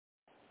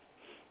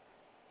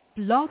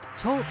Blog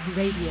Talk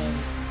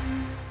Radio.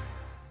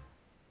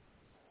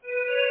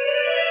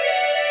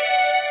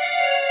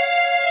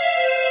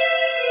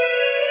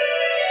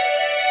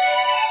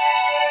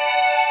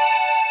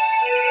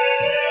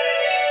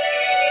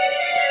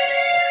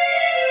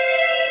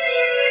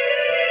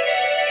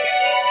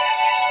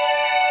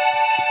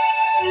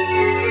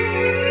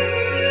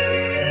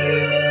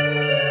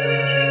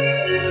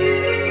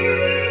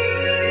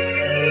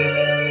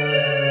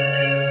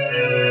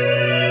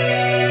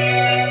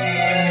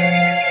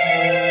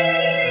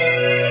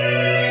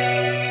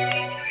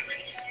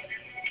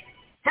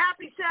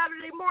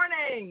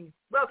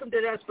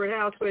 Desperate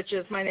House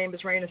Witches. My name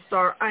is Raina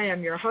Starr. I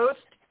am your host.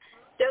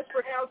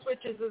 Desperate House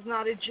Witches is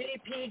not a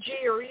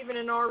GPG or even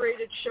an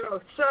R-rated show.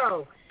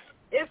 So,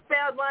 if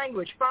bad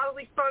language,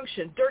 bodily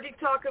function, dirty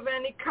talk of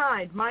any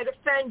kind might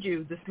offend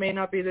you, this may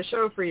not be the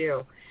show for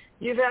you.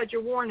 You've had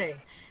your warning.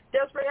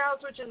 Desperate House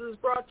Witches is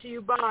brought to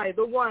you by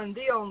the one,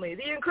 the only,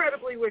 the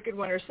incredibly wicked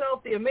one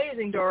herself, the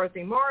amazing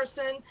Dorothy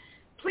Morrison.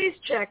 Please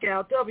check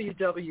out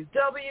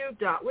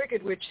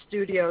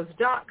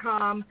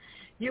www.wickedwitchstudios.com.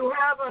 You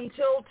have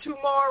until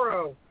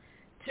tomorrow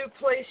to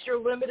place your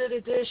limited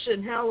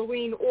edition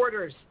Halloween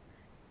orders.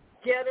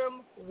 Get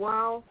them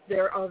while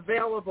they're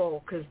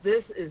available, because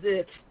this is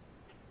it.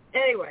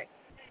 Anyway,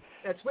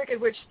 that's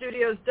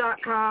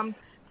wickedwitchstudios.com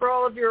for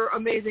all of your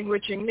amazing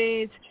witching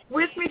needs.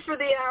 With me for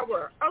the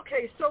hour.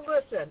 Okay, so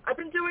listen, I've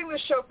been doing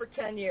this show for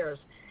 10 years,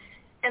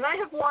 and I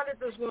have wanted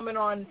this woman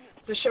on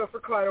the show for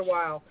quite a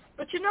while.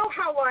 But you know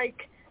how,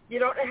 like, you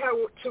don't know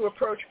how to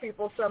approach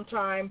people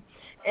sometime,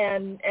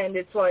 and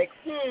it's like,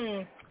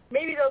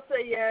 maybe they'll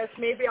say yes,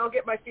 maybe I'll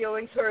get my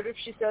feelings hurt if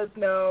she says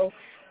no,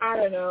 I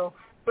don't know.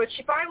 But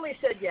she finally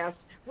said yes.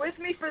 With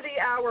me for the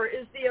hour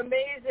is the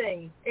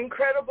amazing,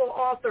 incredible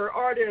author,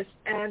 artist,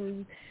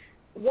 and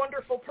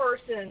wonderful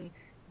person,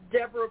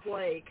 Deborah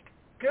Blake.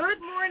 Good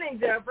morning,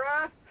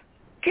 Deborah.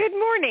 Good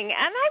morning,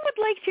 and I would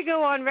like to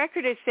go on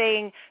record as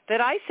saying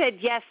that I said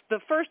yes the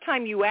first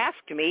time you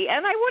asked me,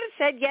 and I would have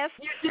said yes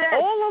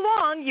all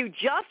along. You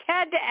just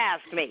had to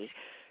ask me.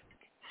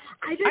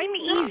 I'm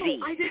easy.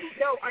 I didn't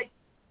know.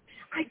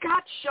 I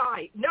got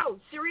shy. No,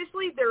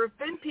 seriously, there have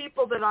been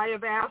people that I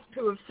have asked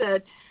who have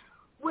said,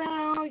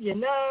 well, you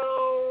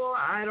know,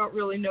 I don't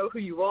really know who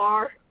you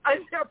are.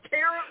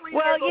 Apparently,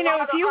 well, you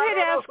know, if you had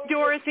asked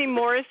Dorothy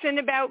Morrison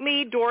about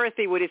me,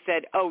 Dorothy would have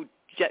said, oh,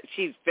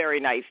 she's very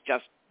nice,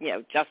 just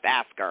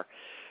ask her.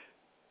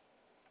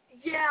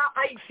 Yeah,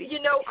 I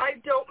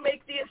don't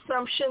make the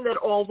assumption that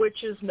all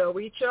witches know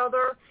each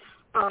other.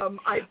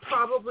 I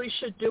probably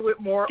should do it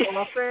more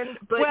often,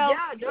 but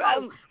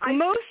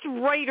most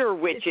writer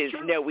witches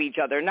know each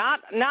other, not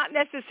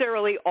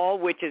necessarily all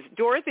witches.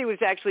 Dorothy was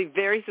actually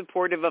very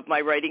supportive of my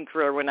writing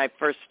career when I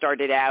first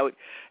started out,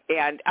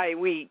 and I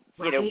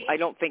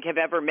don't think have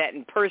ever met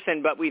in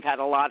person, but we've had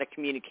a lot of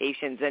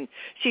communications, and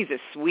she's a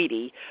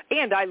sweetie,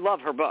 and I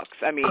love her books.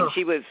 I mean,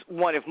 she was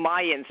one of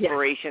my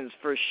inspirations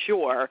for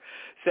sure.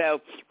 So,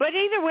 but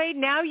either way,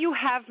 now you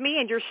have me,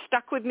 and you're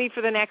stuck with me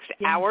for the next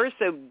hour,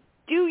 so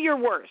do your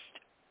worst.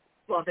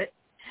 Love it.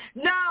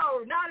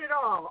 No, not at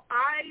all.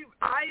 I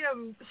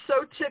am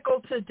so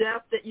tickled to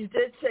death that you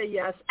did say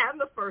yes, and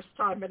the first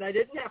time, and I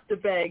didn't have to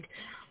beg.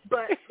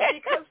 But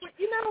because,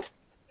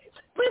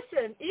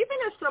 listen, even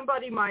as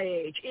somebody my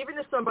age, even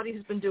as somebody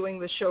who's been doing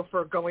this show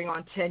for going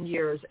on 10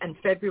 years, and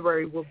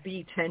February will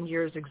be 10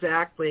 years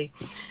exactly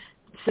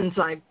since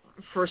I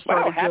first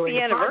started doing the podcast. Happy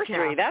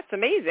anniversary. That's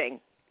amazing.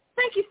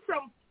 Thank you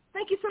so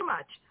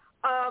much.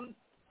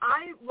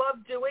 I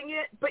love doing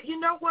it, but you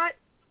know what?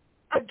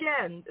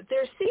 Again,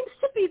 there seems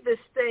to be this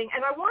thing,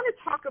 and I want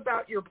to talk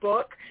about your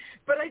book,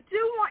 but I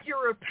do want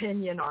your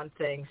opinion on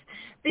things,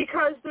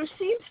 because there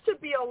seems to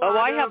be a lot of... Oh,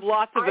 I have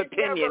lots of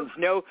opinions.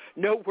 No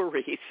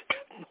worries.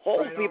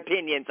 All the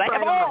opinions. I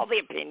have all the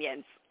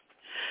opinions.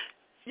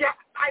 Yeah,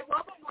 I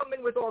love a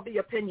woman with all the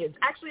opinions.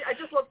 Actually, I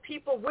just love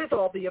people with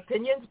all the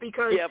opinions,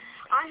 because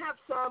I have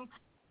some...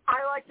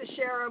 I like to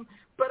share them,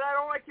 but I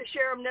don't like to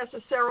share them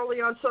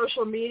necessarily on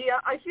social media.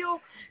 I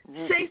feel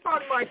safe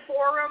on my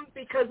forum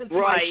because it's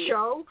my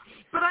show,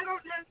 but I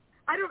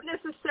don't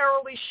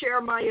necessarily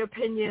share my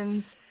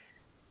opinions.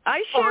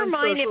 I share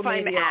mine if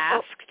I'm media.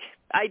 asked.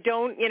 I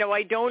don't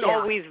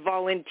always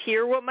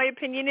volunteer what my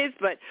opinion is,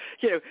 but,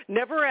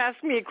 never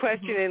ask me a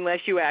question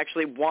unless you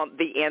actually want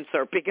the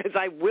answer, because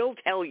I will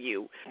tell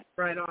you.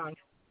 Right on.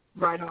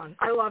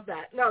 I love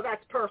that. No,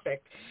 that's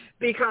perfect,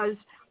 because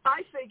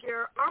I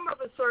figure I'm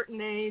of a certain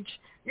age.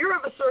 You're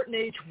of a certain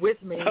age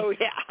with me. Oh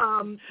yeah.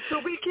 So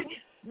we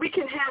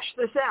can hash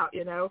this out,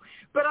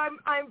 But I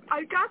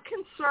got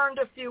concerned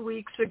a few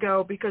weeks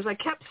ago because I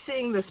kept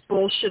seeing this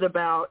bullshit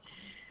about,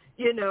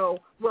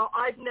 well,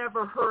 I've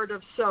never heard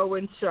of so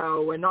and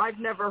so, and I've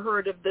never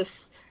heard of this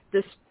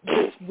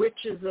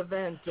witches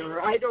event,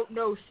 or I don't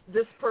know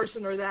this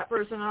person or that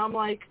person. And I'm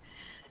like,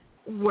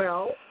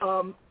 well,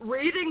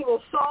 reading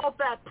will solve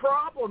that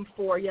problem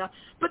for you.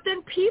 But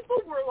then people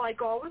were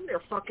like all in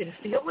their fucking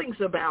feelings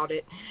about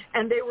it,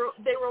 and they were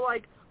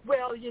like,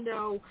 well,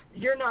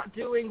 you're not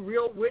doing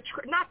real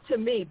witchcraft. Not to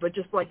me, but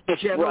just like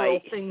general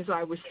right. things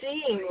I was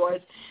seeing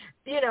was,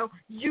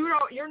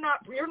 you're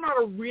not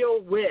a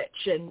real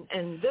witch,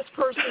 and this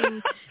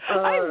person.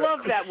 I love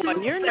that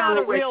one. You're not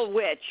a real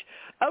witch.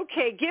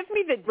 Okay, give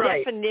me the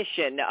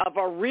definition of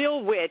a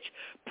real witch.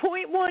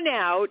 Point one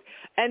out,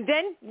 and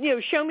then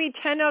show me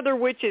 10 other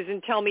witches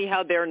and tell me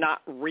how they're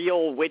not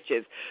real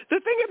witches. The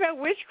thing about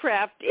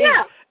witchcraft is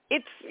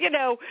it's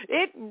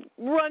it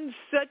runs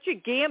such a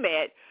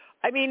gamut.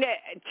 I mean,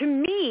 to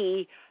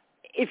me,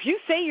 if you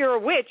say you're a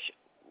witch,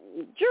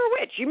 you're a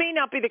witch. You may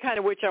not be the kind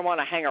of witch I want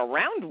to hang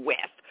around with,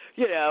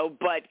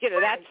 but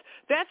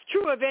that's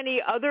true of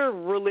any other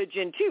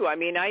religion too. I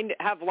mean, I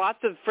have lots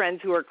of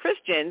friends who are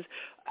Christians,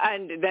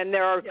 and then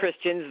there are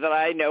Christians that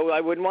I know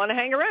I wouldn't want to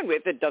hang around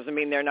with. It doesn't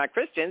mean they're not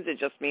Christians. It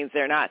just means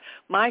they're not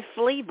my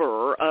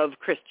flavor of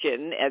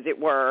Christian, as it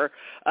were.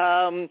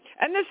 And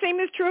the same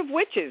is true of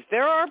witches.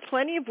 There are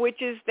plenty of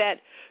witches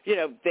that,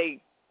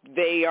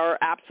 they are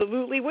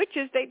absolutely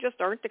witches. They just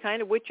aren't the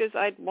kind of witches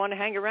I'd want to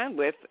hang around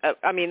with.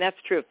 I mean, that's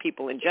true of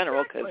people in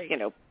general because,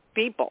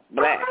 people.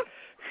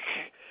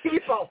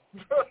 People.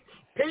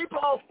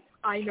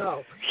 I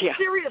know. Yeah.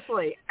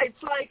 Seriously.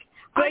 It's like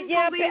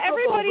unbelievable but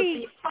everybody,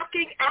 with the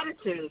fucking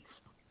attitudes.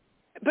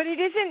 But it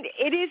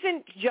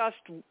isn't just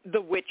the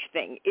witch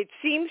thing. It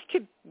seems to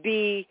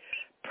be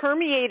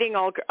permeating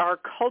our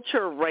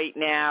culture right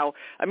now.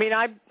 I mean,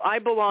 I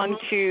belong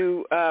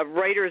to a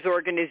writers'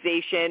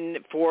 organization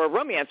for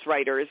romance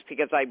writers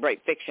because I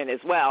write fiction as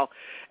well,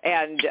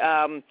 and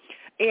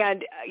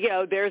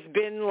there's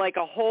been like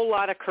a whole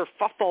lot of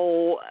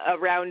kerfuffle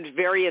around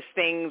various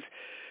things.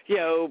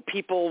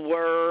 People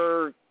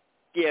were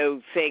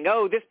saying,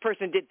 oh, this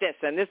person did this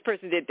and this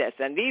person did this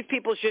and these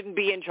people shouldn't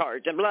be in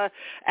charge and blah.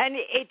 And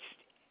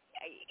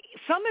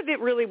some of it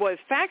really was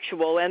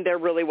factual and there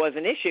really was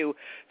an issue.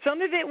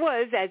 Some of it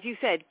was, as you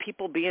said,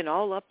 people being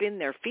all up in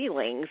their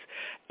feelings.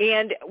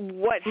 And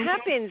what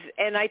happens,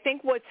 and I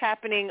think what's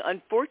happening,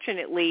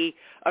 unfortunately,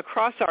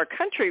 across our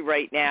country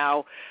right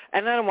now,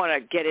 and I don't want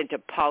to get into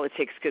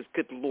politics because,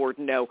 good Lord,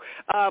 no,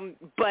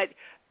 but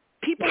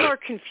people are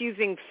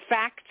confusing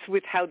facts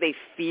with how they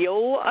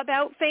feel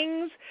about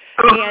things,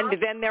 and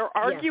then they're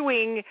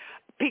arguing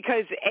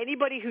because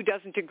anybody who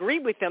doesn't agree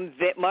with them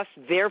that must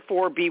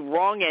therefore be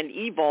wrong and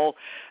evil.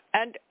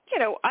 And,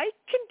 I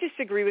can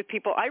disagree with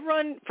people.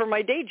 For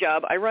my day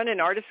job, I run an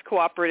artist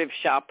cooperative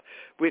shop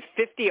with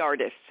 50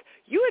 artists.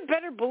 You had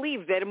better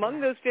believe that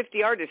among those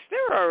 50 artists,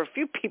 there are a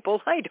few people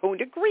I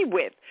don't agree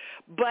with.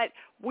 But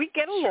we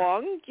get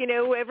along,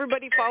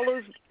 everybody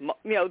follows,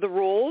 the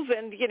rules,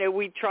 and,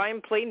 we try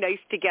and play nice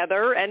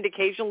together, and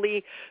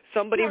occasionally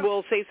somebody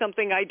will say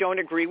something I don't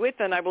agree with,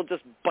 and I will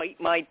just bite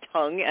my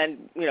tongue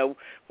and,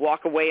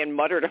 walk away and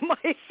mutter to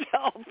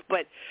myself.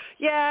 But,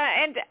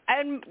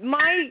 and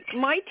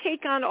my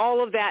take on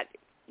all of that,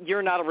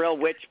 you're not a real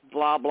witch,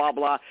 blah, blah,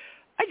 blah,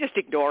 I just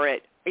ignore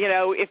it.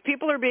 If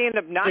people are being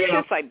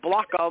obnoxious, I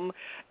block them,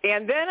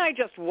 and then I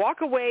just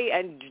walk away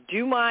and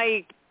do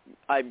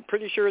I'm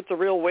pretty sure it's a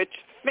real witch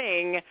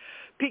thing,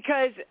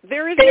 because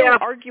there is no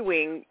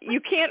arguing. You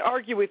can't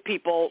argue with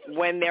people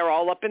when they're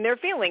all up in their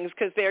feelings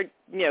because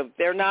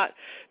they're not,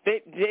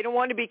 they don't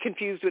want to be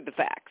confused with the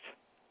facts.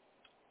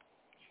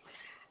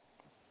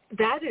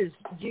 That's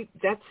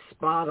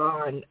spot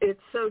on. It's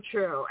so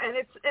true, and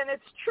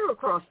it's true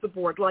across the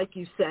board, like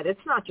you said.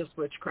 It's not just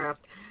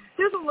witchcraft.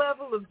 There's a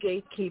level of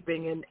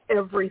gatekeeping in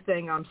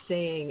everything I'm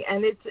seeing,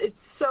 and it's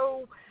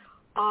so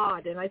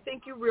odd. And I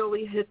think you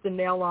really hit the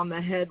nail on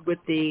the head with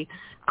the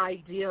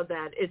idea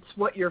that it's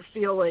what you're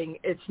feeling.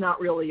 It's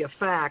not really a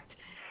fact.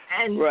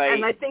 And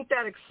I think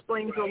that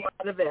explains a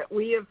lot of it.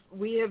 We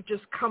have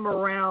just come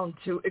around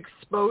to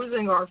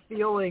exposing our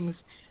feelings.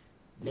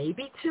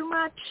 Maybe too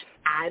much.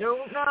 I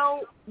don't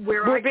know.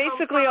 We're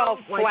basically all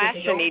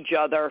flashing each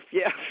other.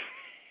 Yeah.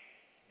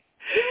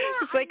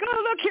 It's like,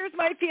 oh, look, here's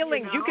my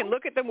feelings. You can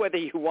look at them whether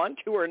you want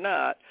to or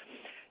not.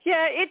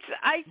 Yeah,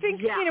 I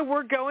think,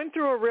 we're going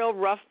through a real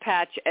rough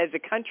patch as a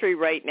country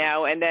right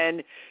now. And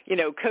then,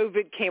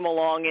 COVID came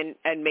along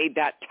and made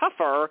that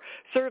tougher.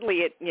 Certainly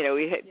it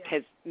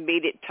has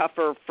made it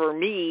tougher for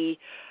me.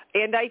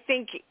 And I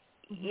think,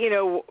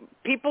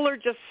 people are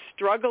just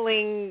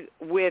struggling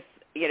with,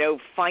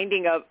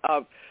 finding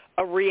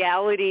a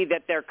reality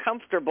that they're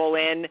comfortable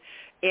in.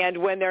 And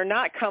when they're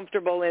not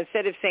comfortable,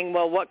 instead of saying,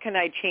 well, what can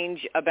I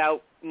change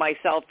about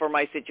myself or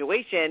my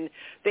situation,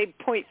 they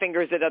point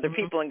fingers at other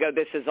people and go,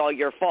 this is all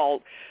your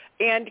fault.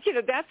 And,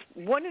 that's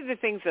one of the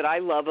things that I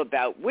love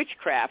about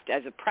witchcraft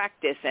as a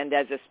practice and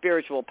as a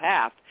spiritual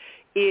path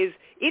is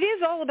it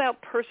is all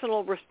about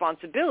personal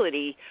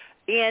responsibility.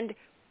 And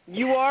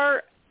you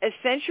are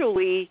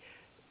essentially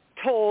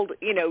told,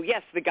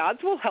 yes, the gods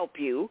will help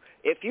you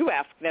if you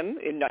ask them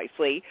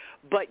nicely,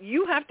 but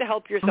you have to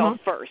help yourself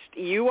first.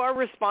 You are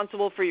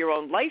responsible for your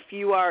own life.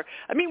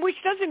 Which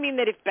doesn't mean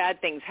that if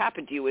bad things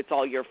happen to you, it's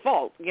all your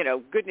fault.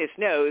 Goodness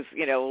knows,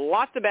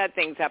 lots of bad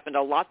things happen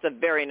to lots of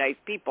very nice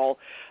people.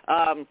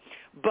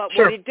 But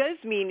Sure. what it does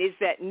mean is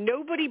that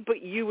nobody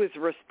but you is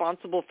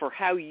responsible for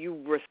how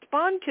you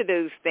respond to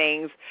those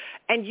things,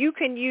 and you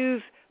can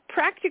use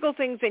practical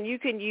things and you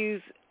can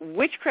use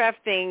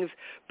witchcraft things,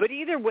 but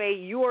either way,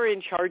 you are in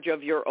charge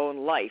of your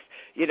own life.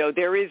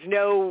 There is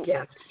no,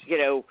 Yes.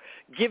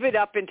 Give it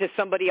up into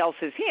somebody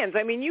else's hands.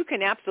 You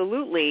can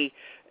absolutely,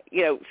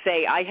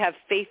 say, I have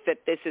faith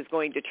that this is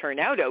going to turn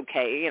out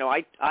okay.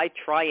 I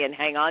try and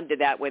hang on to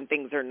that when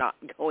things are not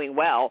going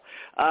well.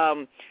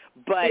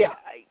 But,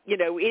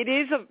 it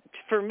is,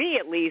 for me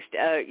at least,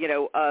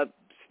 a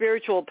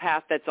spiritual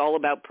path that's all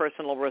about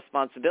personal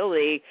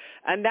responsibility,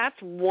 and that's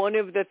one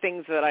of the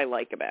things that I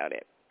like about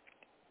it.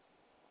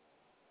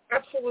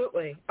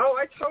 Absolutely. Oh,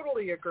 I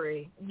totally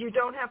agree. You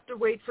don't have to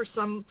wait for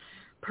some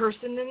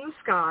person in the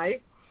sky,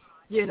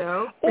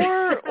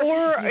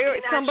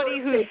 or somebody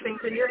who's take things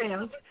in your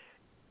hands.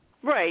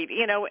 Right,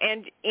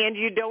 and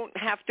you don't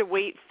have to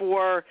wait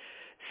for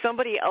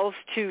somebody else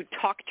to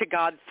talk to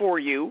God for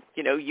you.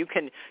 You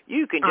can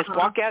just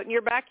walk out in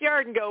your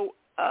backyard and go,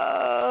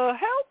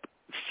 help.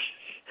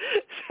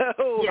 So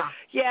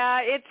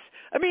it's.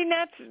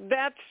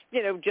 That's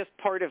just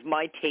part of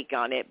my take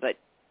on it. But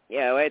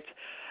it's.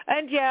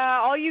 And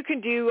all you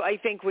can do, I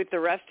think, with the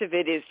rest of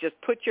it is just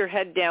put your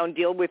head down,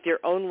 deal with your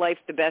own life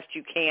the best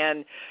you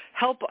can,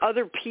 help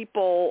other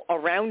people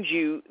around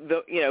you,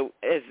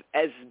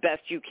 as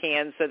best you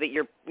can, so that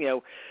you're,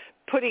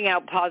 putting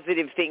out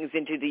positive things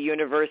into the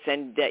universe,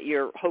 and that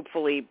you're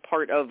hopefully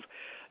part of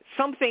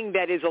something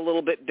that is a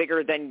little bit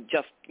bigger than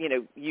just,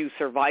 you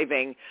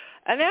surviving.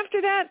 And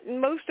after that,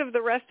 most of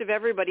the rest of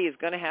everybody is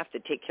going to have to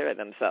take care of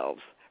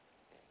themselves.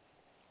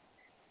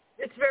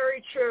 It's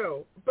very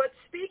true. But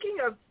speaking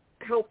of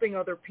helping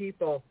other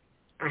people,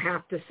 I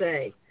have to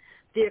say,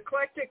 the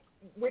Eclectic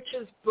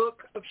Witch's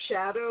Book of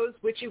Shadows,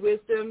 Witchy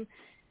Wisdom,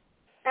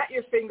 at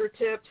your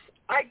fingertips,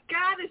 I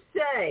got to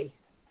say,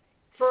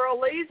 for a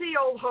lazy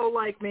old hoe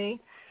like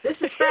me, this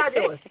is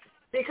fabulous.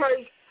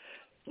 Because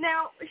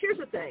now, here's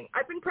the thing.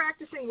 I've been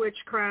practicing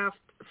witchcraft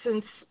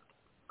since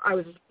I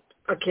was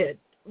a kid,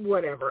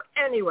 whatever.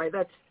 Anyway,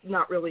 that's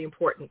not really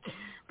important.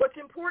 What's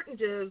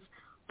important is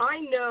I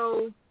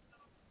know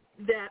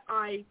that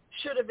I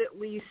should have at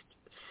least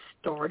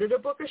started a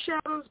Book of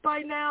Shadows by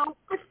now.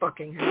 I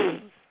fucking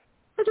haven't.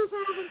 I just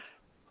haven't.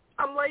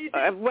 I'm lazy.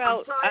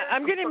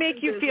 I'm going to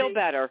make you feel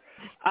better.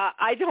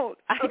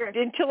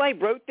 Until I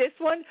wrote this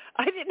one,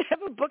 I didn't have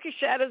a Book of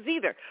Shadows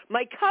either.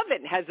 My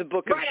coven has a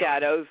Book of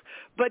Shadows,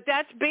 but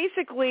that's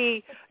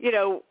basically,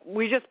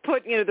 we just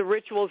put, the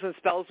rituals and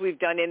spells we've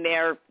done in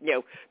there,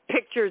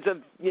 pictures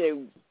of,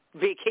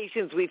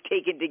 vacations we've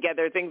taken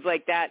together, things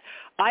like that.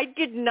 I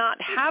did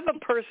not have a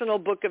personal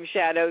Book of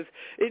Shadows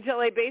until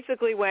I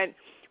basically went,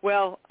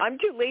 well, I'm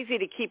too lazy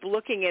to keep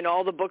looking in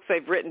all the books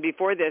I've written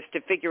before this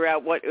to figure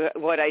out what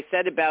I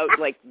said about,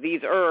 like,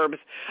 these herbs.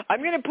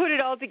 I'm going to put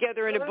it all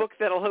together in a book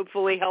that'll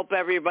hopefully help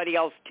everybody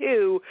else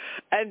too,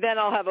 and then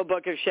I'll have a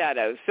Book of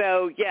Shadows.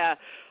 So, yeah,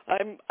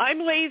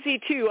 I'm lazy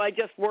too. I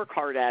just work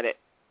hard at it.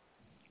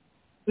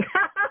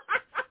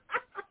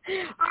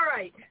 All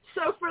right.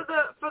 So for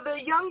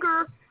the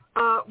younger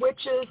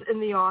witches in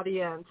the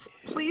audience,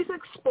 please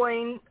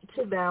explain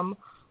to them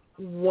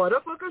what a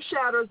Book of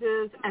Shadows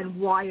is and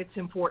why it's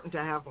important to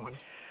have one.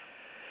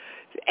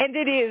 And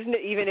it is,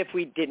 even if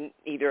we didn't,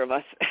 either of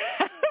us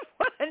have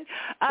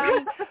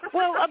one.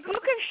 Well, a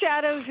Book of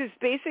Shadows is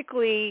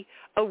basically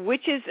a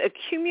witch's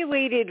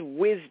accumulated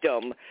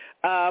wisdom,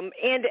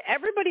 and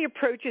everybody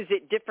approaches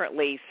it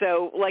differently.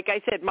 So, like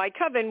I said, my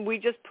coven, we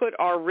just put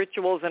our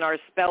rituals and our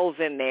spells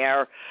in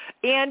there,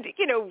 and,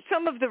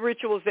 some of the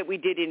rituals that we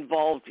did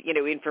involved,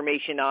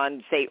 information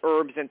on, say,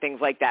 herbs and things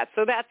like that.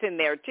 So that's in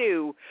there,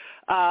 too.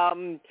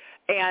 And,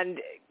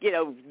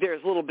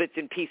 there's little bits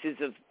and pieces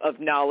of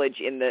knowledge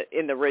in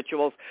the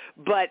rituals.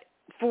 But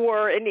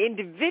for an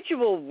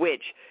individual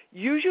witch,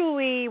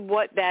 usually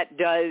what that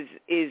does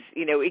is,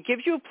 it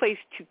gives you a place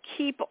to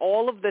keep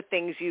all of the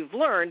things you've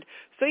learned,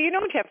 so you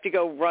don't have to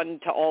go run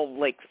to all,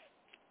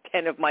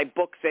 10 of my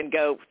books and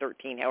go,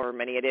 13, however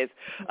many it is,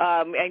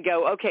 and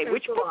go, okay,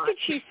 which book did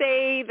she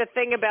say the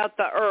thing about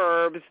the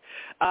herbs?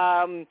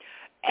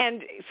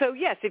 And so,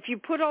 yes, if you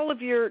put all of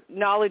your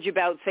knowledge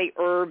about, say,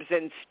 herbs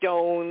and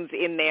stones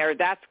in there,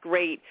 that's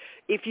great.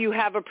 If you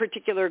have a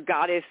particular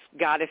goddesses,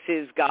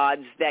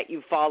 gods that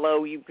you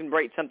follow, you can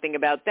write something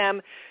about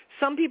them.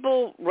 Some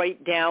people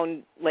write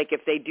down, like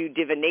if they do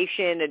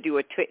divination and do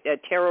a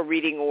tarot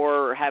reading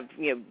or have,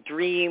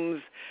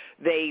 dreams,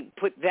 they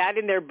put that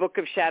in their Book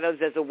of Shadows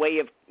as a way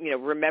of,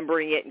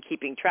 remembering it and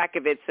keeping track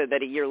of it so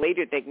that a year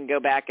later they can go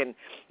back and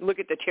look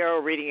at the tarot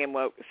reading and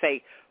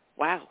say,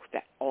 wow,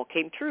 that all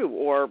came true,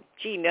 or,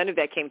 gee, none of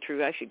that came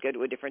true. I should go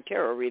to a different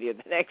tarot reader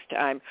the next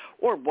time,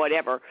 or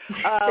whatever.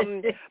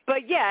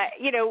 But, yeah,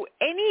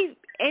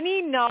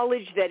 any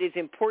knowledge that is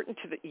important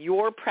to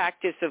your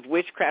practice of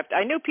witchcraft.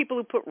 I know people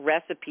who put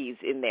recipes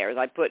in there.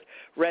 I put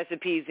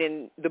recipes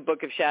in the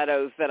Book of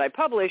Shadows that I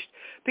published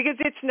because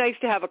it's nice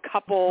to have a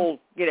couple,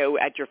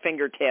 at your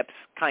fingertips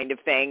kind of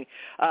thing,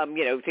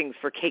 things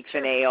for cakes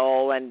and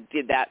ale and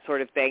did that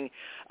sort of thing.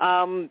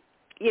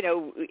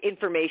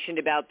 Information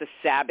about the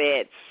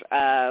Sabbats,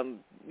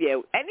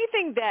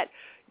 anything that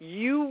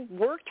you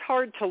worked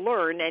hard to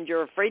learn and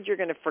you're afraid you're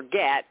going to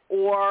forget,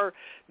 or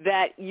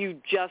that you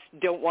just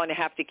don't want to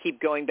have to keep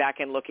going back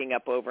and looking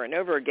up over and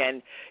over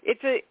again.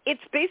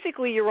 It's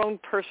basically your own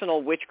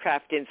personal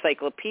witchcraft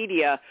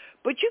encyclopedia,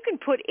 but you can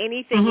put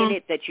anything in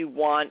it that you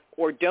want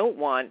or don't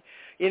want.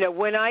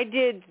 When I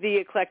did the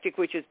Eclectic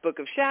Witches Book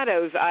of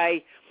Shadows,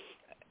 I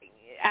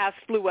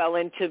asked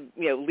Llewellyn to,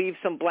 leave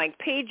some blank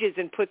pages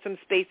and put some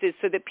spaces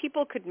so that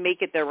people could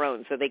make it their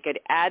own, so they could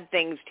add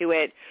things to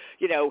it.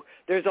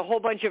 There's a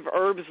whole bunch of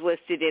herbs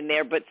listed in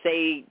there, but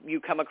say you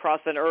come across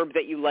an herb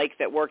that you like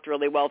that worked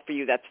really well for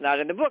you that's not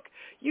in the book,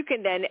 you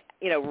can then,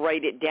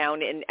 write it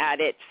down and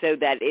add it so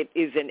that it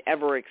is an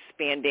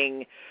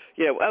ever-expanding,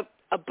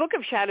 a Book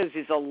of Shadows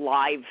is a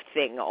live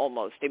thing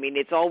almost. I mean,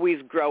 it's always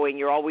growing.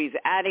 You're always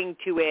adding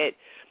to it.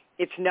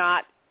 It's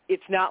not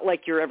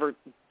like you're ever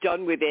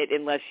done with it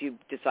unless you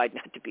decide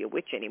not to be a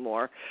witch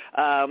anymore.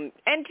 And,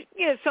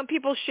 some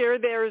people share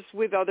theirs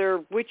with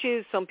other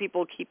witches. Some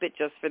people keep it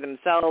just for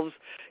themselves.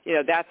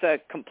 That's a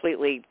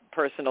completely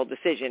personal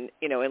decision,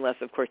 unless,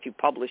 of course, you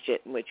publish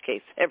it, in which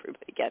case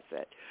everybody gets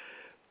it.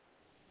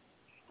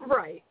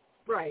 Right,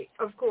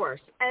 of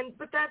course.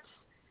 But that's,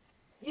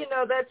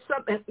 that's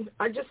something,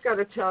 I just got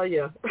to tell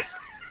you,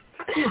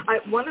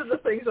 one of the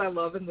things I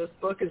love in this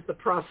book is the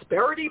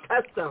prosperity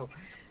pesto.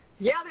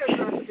 Yeah, there's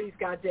recipes,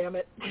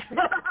 goddammit.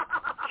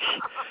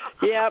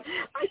 Yep.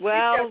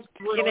 Well,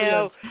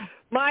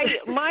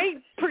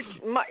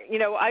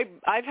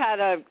 I've had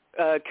a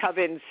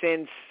coven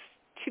since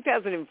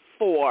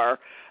 2004,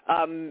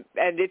 and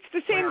it's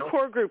the same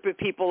core group of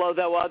people,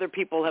 although other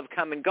people have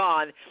come and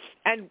gone.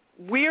 And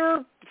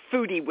we're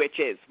foodie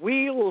witches.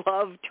 We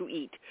love to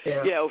eat.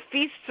 Yeah.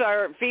 Feasts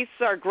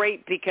are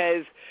great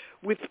because,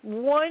 with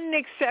one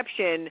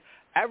exception,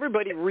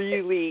 everybody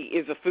really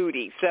is a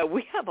foodie. So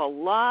we have a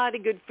lot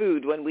of good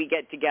food when we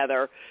get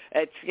together.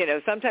 It's,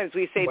 sometimes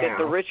we say that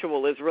the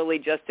ritual is really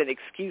just an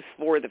excuse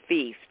for the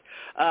feast.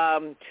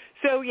 I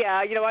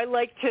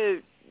like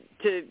to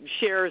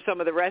share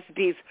some of the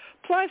recipes.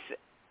 Plus,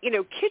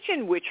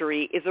 kitchen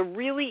witchery is a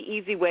really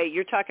easy way.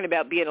 You're talking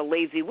about being a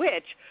lazy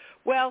witch.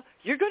 Well,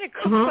 you're going to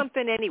cook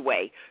something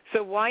anyway.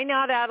 So why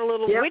not add a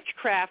little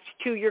witchcraft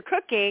to your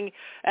cooking,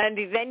 and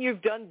then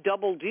you've done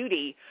double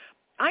duty.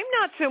 I'm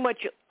not so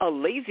much a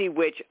lazy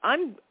witch.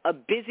 I'm a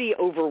busy,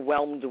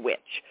 overwhelmed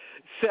witch.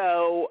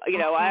 So,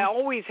 I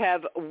always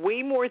have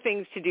way more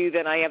things to do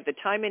than I have the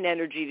time and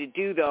energy to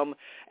do them.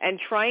 And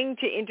trying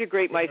to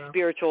integrate my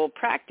spiritual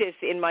practice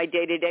in my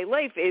day-to-day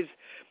life is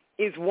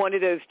one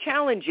of those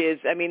challenges.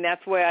 I mean,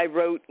 that's why I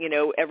wrote,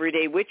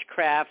 Everyday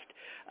Witchcraft,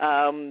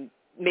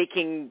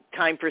 making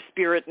time for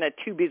spirit in a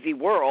too busy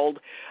world,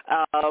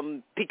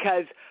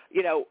 because,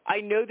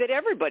 I know that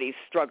everybody's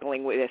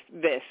struggling with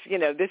this.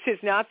 This is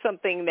not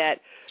something that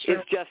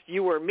is just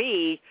you or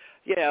me.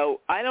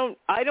 I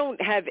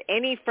don't have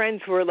any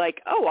friends who are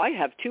like, oh, I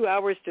have 2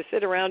 hours to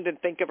sit around and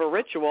think of a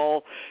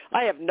ritual.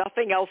 I have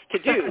nothing else to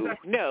do.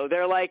 No,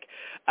 they're like,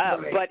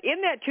 but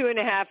in that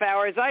 2.5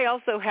 hours, I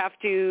also have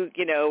to,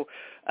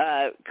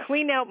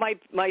 clean out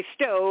my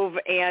stove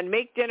and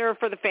make dinner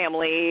for the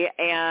family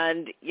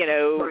and,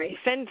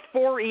 send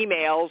 4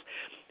 emails.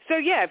 So,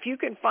 yeah, if you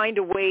can find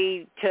a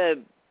way to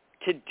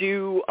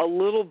do a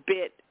little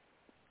bit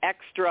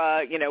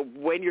extra,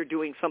 when you're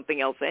doing something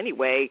else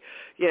anyway,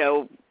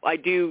 I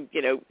do,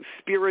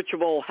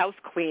 spiritual house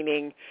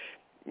cleaning,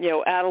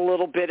 add a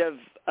little bit of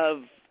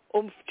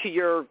oomph to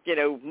your,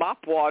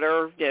 mop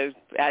water,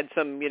 add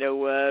some,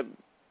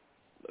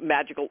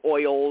 magical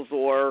oils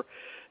or,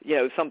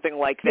 something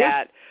like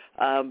that.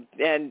 And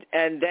then,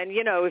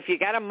 if you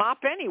got a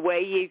mop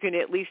anyway, you can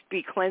at least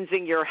be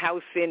cleansing your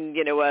house in,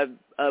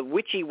 a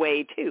witchy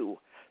way too.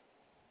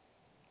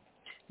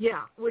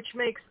 Yeah, which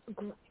makes,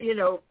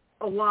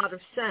 a lot of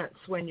sense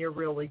when you're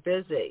really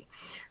busy.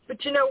 But,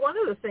 one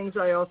of the things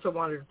I also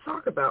wanted to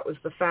talk about was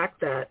the fact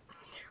that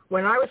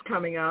when I was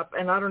coming up,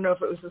 and I don't know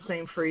if it was the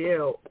same for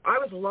you, I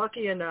was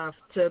lucky enough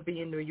to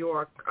be in New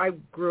York. I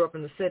grew up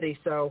in the city,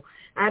 so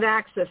I had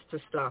access to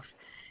stuff.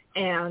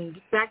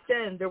 And back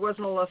then, there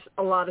wasn't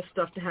a lot of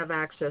stuff to have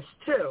access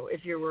to.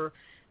 If you were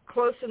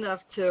close enough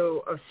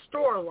to a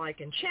store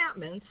like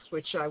Enchantments,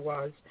 which I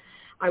was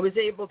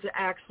able to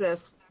access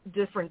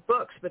different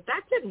books. But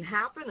that didn't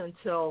happen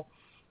until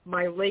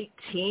my late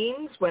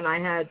teens, when I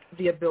had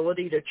the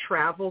ability to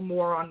travel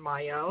more on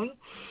my own.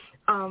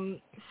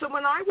 So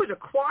when I would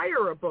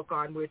acquire a book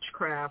on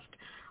witchcraft,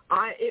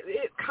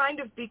 it kind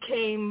of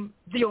became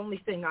the only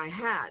thing I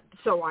had.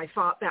 So I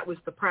thought that was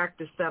the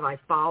practice that I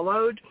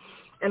followed.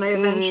 and I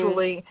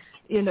eventually,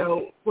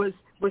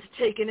 was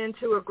taken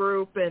into a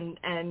group and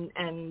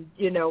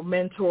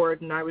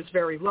mentored, and I was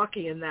very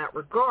lucky in that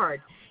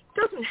regard.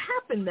 It doesn't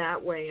happen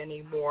that way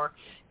anymore.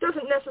 It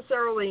doesn't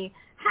necessarily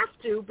have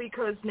to,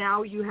 because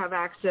now you have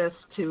access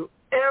to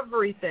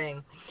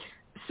everything.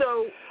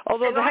 So,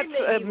 although that's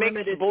a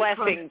mixed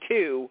blessing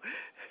too.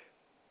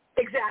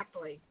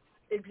 Exactly,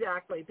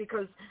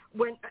 because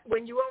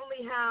when you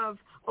only have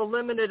a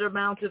limited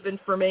amount of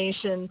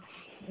information,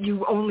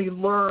 you only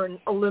learn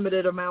a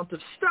limited amount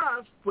of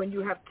stuff. When you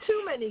have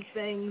too many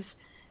things,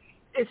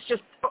 it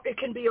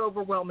can be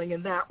overwhelming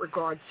in that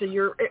regard. So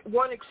you're at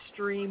one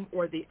extreme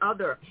or the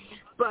other.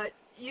 But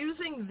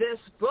using this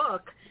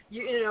book,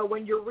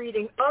 when you're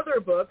reading other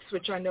books,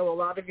 which I know a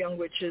lot of young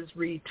witches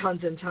read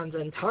tons and tons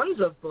and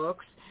tons of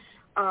books,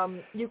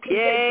 you can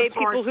take the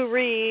parts people who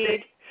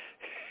read.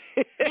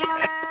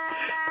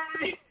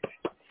 Yay!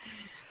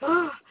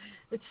 Oh,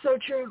 it's so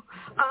true.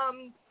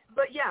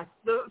 But yes,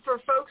 for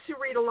folks who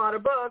read a lot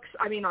of books,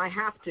 I mean, I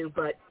have to,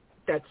 but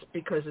that's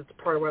because it's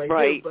part of what I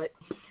do. But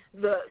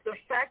the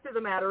fact of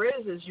the matter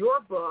is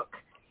your book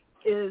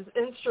is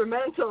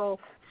instrumental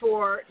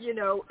for,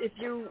 if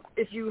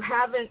you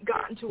haven't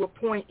gotten to a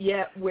point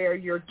yet where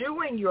you're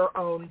doing your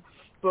own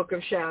Book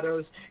of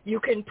Shadows, you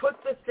can put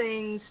the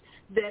things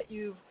that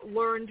you've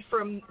learned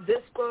from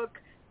this book,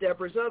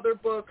 Deborah's other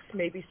books,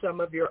 maybe some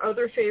of your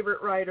other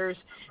favorite writers,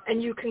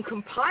 and you can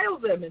compile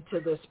them into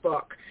this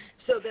book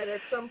so that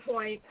at some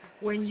point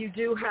when you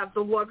do have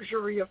the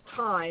luxury of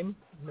time,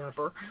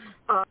 never,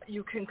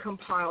 you can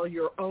compile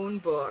your own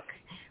book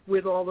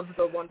with all of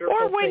the wonderful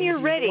things. Or when you're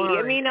ready. Learned.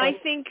 I mean, I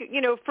think,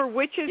 for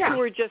witches who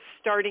are just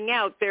starting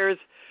out, there's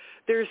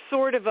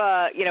sort of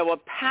a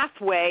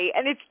pathway,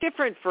 and it's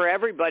different for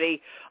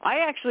everybody. I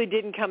actually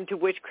didn't come to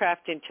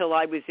witchcraft until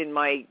I was in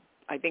my,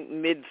 I think,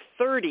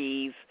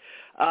 mid-30s.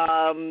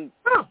 And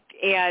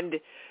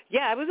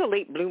I was a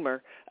late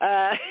bloomer.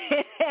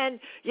 And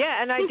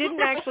I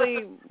didn't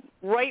actually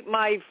write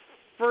my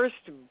first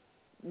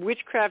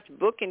witchcraft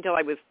book until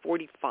I was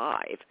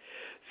 45.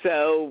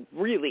 So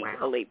really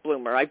a late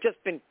bloomer. I've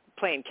just been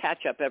playing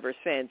catch up ever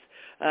since.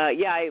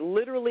 I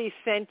literally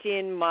sent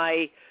in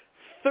my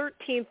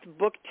 13th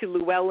book to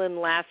Llewellyn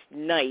last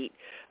night,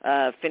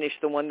 finished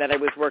the one that I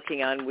was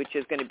working on, which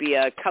is going to be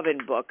a coven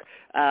book.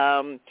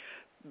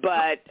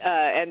 But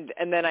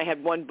then I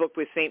had one book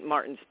with St.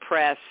 Martin's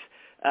Press.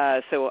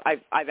 So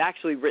I've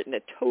actually written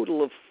a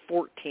total of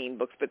 14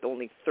 books, but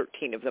only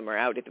 13 of them are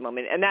out at the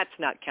moment, and that's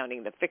not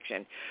counting the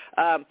fiction.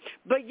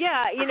 But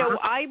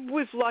I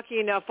was lucky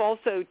enough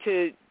also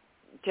to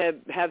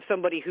have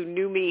somebody who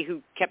knew me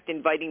who kept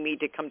inviting me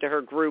to come to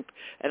her group,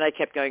 and I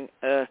kept going,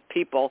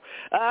 people.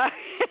 I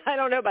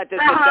don't know about this.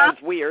 It sounds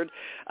weird.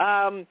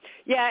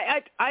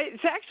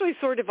 It's actually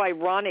sort of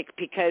ironic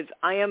because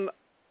I am,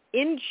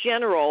 in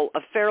general,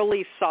 a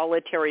fairly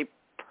solitary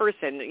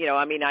person.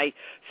 I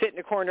sit in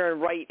a corner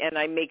and write, and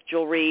I make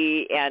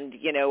jewelry, and,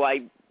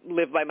 I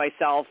live by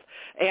myself,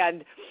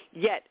 and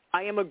yet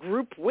I am a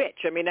group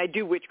witch. I mean, I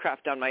do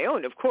witchcraft on my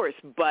own, of course,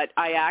 but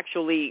I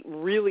actually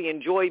really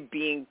enjoy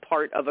being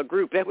part of a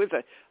group. That was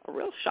a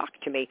real shock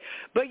to me.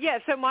 But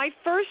so my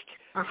first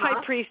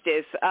high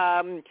priestess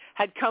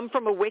had come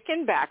from a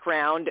Wiccan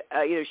background.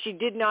 She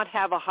did not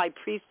have a high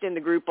priest in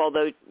the group,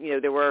 although,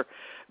 there were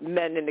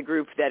men in the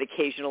group that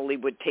occasionally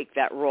would take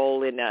that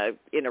role in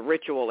a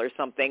ritual or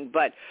something.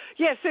 But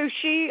so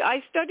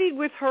I studied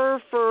with her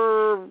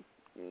for,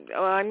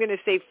 I'm going to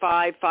say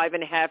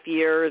 5.5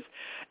 years,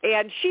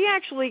 and she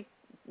actually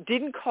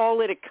didn't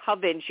call it a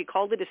coven. She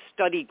called it a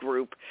study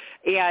group,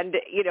 and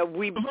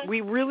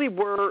we really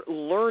were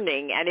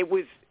learning, and it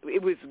was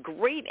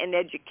great and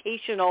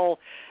educational,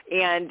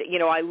 and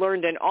I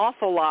learned an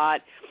awful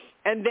lot.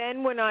 And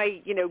then when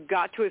I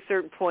got to a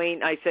certain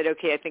point, I said,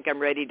 okay, I think I'm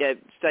ready to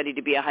study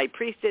to be a high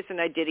priestess,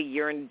 and I did a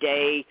year and a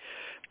day.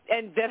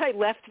 And then I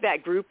left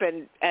that group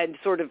and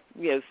sort of,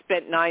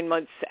 spent 9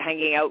 months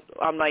hanging out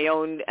on my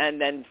own, and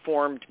then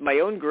formed my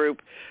own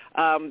group.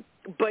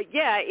 But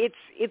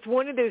it's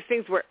one of those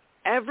things where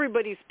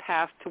everybody's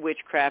path to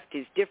witchcraft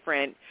is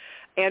different.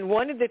 And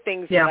one of the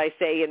things that I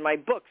say in my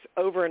books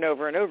over and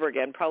over and over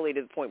again, probably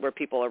to the point where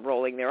people are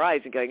rolling their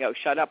eyes and going, oh,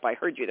 shut up, I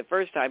heard you the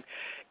first time.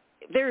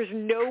 There's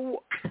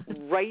no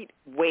right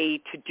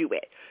way to do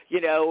it.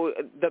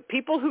 The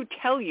people who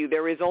tell you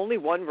there is only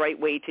one right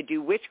way to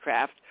do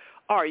witchcraft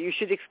are, you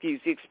should excuse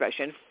the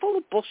expression, full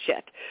of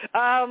bullshit.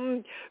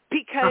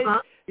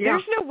 Because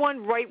there's no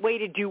one right way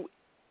to do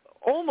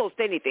almost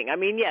anything. I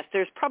mean, yes,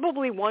 there's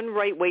probably one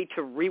right way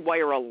to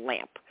rewire a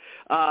lamp.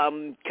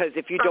 Because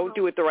if you don't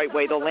do it the right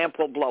way, the lamp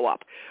will blow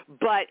up.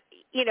 But,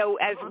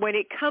 as when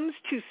it comes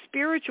to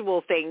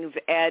spiritual things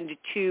and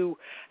to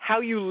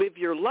how you live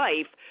your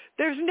life,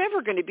 there's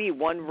never going to be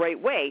one right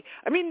way.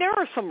 I mean, there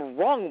are some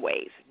wrong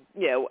ways.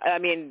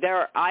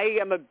 I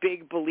am a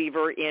big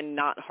believer in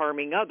not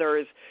harming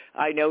others.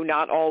 I know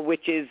not all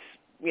witches,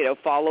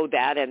 follow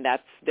that, and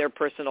that's their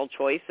personal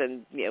choice,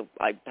 and,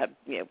 I have,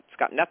 it's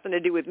got nothing to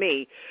do with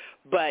me.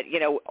 But,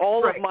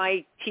 all Right. of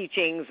my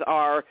teachings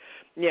are,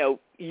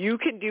 you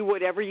can do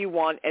whatever you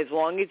want as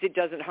long as it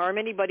doesn't harm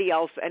anybody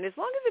else, and as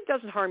long as it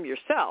doesn't harm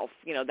yourself.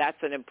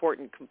 That's an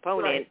important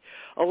component. Right.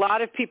 A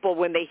lot of people,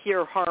 when they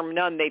hear harm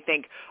none, they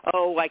think,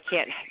 oh, I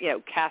can't,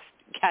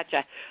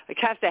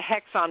 cast a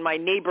hex on my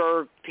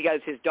neighbor because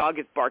his dog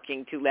is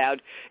barking too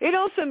loud. It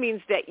also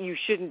means that you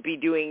shouldn't be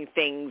doing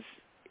things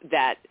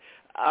that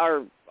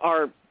are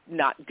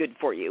not good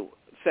for you.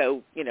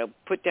 So,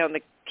 put down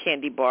the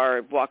candy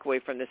bar, walk away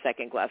from the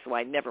second glass of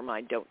wine. Never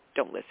mind.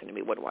 Don't listen to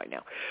me. What do I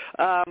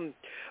know?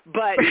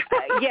 But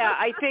yeah,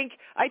 I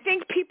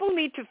think people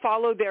need to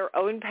follow their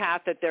own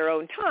path at their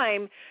own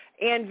time.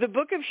 And the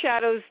Book of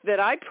Shadows that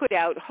I put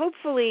out,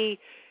 hopefully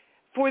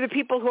for the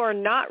people who are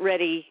not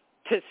ready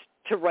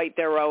to write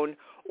their own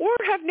or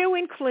have no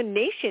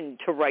inclination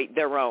to write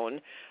their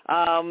own.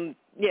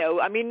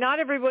 Not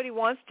everybody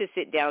wants to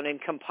sit down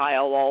and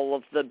compile all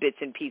of the bits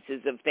and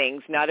pieces of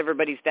things. Not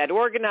everybody's that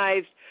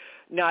organized.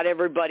 Not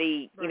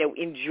everybody,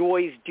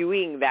 enjoys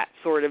doing that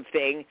sort of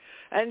thing.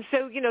 And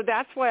so,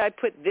 that's why I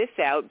put this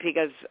out,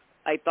 because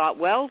I thought,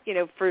 well,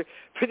 for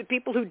the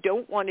people who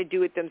don't want to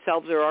do it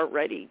themselves or aren't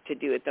ready to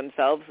do it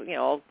themselves,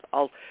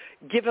 I'll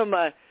give them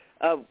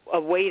a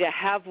way to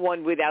have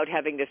one without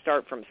having to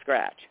start from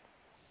scratch.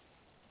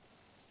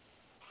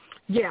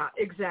 Yeah,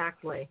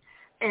 exactly.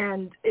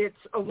 And it's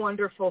a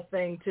wonderful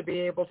thing to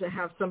be able to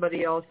have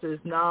somebody else's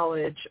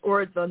knowledge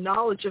or the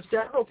knowledge of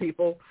several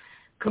people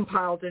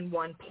compiled in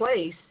one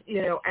place,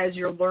 as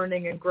you're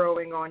learning and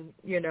growing on,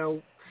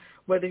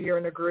 whether you're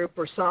in a group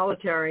or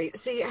solitary.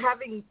 See, I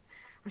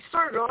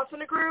started off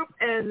in a group,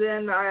 and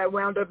then I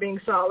wound up being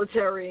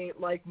solitary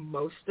like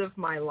most of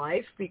my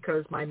life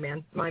because my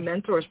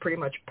mentors pretty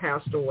much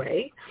passed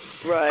away.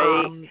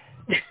 Right.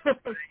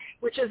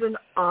 Which is an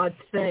odd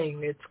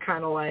thing. It's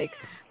kind of like,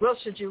 well,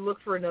 should you look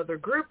for another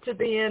group to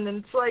be in?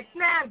 And it's like,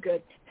 nah, I'm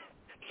good.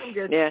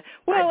 Yeah.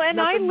 Well,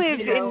 I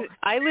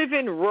live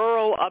in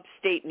rural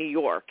upstate New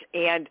York,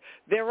 and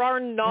there are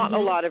not a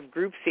lot of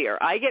groups here.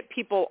 I get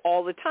people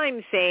all the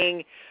time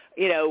saying,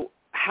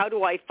 how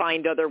do I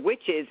find other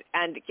witches?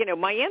 And,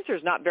 my answer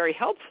is not very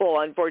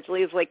helpful,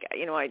 unfortunately. It's like,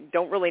 I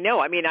don't really know.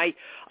 I mean, I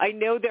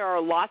know there are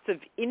lots of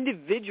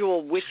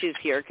individual witches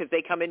here because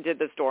they come into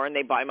the store and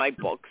they buy my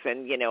books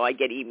and, I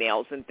get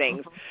emails and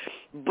things.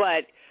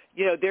 But,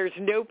 there's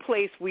no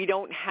place. We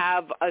don't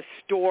have a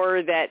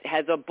store that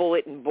has a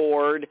bulletin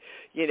board.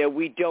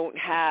 We don't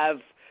have,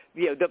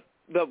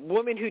 the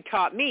woman who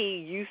taught me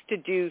used to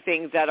do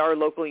things at our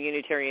local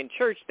Unitarian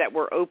church that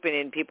were open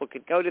and people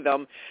could go to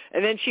them.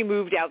 And then she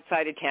moved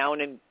outside of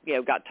town and,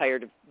 got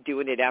tired of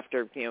doing it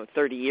after,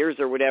 30 years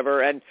or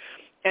whatever.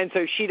 And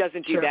so she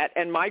doesn't do that.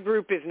 And my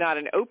group is not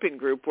an open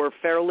group. We're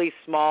fairly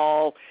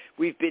small.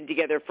 We've been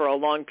together for a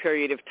long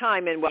period of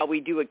time. And while we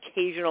do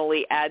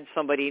occasionally add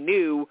somebody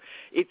new,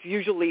 it's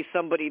usually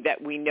somebody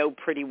that we know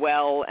pretty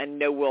well and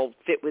know will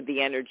fit with the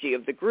energy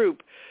of the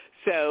group.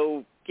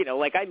 So,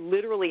 I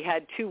literally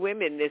had 2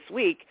 women this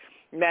week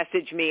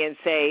message me and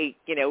say,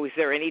 is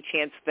there any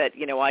chance that,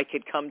 I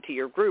could come to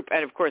your group?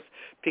 And, of course,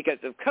 because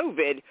of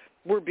COVID,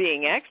 we're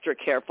being extra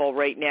careful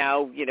right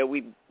now.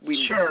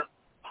 We Sure.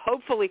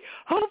 Hopefully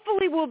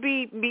we'll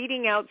be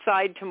meeting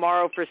outside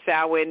tomorrow for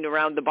Samhain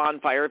around the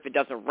bonfire if it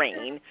doesn't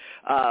rain.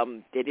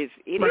 It is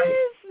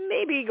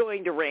maybe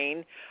going to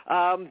rain.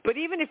 But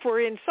even if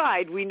we're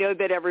inside, we know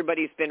that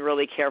everybody's been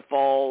really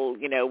careful.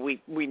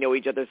 We know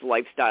each other's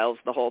lifestyles,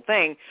 the whole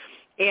thing.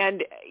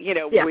 And,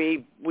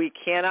 we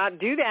cannot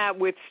do that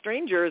with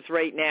strangers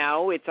right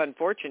now. It's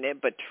unfortunate,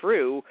 but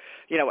true.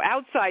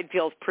 Outside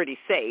feels pretty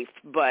safe,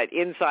 but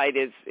inside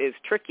is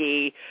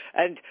tricky.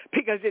 And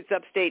because it's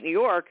upstate New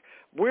York,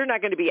 we're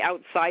not going to be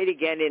outside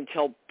again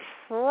until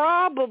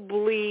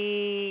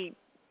probably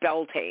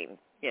Beltane.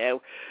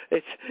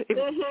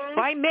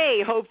 By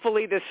May,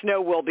 hopefully the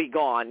snow will be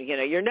gone.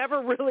 You're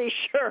never really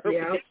sure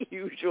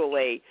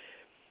usually.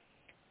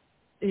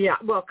 Yeah,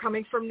 well,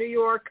 coming from New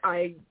York,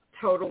 I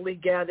totally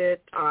get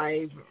it.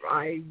 I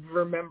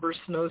remember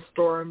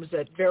snowstorms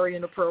at very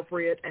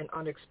inappropriate and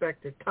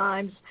unexpected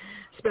times,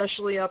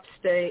 especially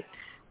upstate.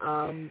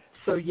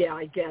 So, yeah,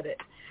 I get it.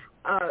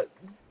 But,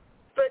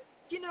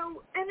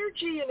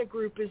 energy in a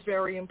group is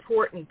very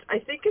important. I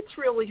think it's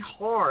really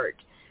hard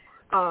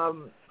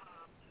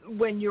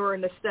when you're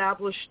an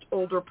established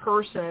older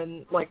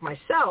person like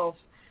myself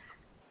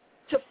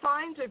to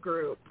find a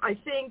group. I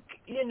think,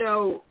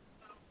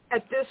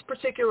 at this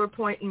particular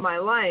point in my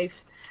life,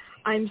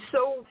 I'm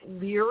so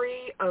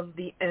leery of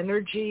the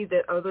energy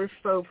that other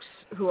folks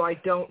who I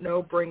don't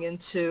know bring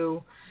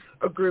into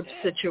a group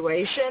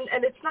situation.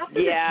 And it's not that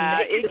it's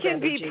negative it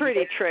can energy. Be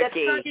pretty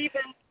tricky. That's not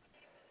even...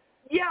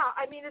 Yeah,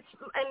 I mean, it's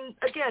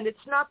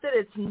not that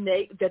it's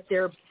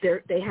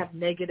that they have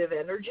negative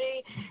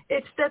energy.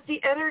 It's that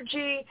the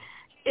energy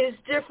is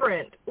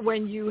different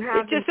when you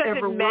haven't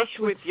ever worked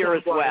with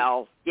yours someone.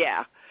 Well.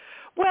 Yeah.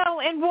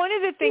 Well, and one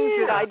of the things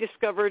that I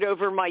discovered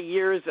over my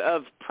years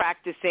of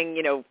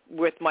practicing,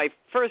 with my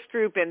first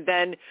group, and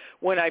then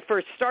when I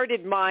first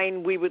started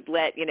mine, we would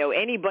let,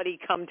 anybody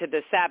come to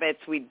the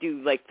Sabbats. We'd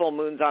do like full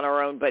moons on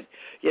our own, but,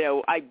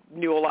 I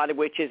knew a lot of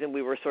witches, and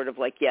we were sort of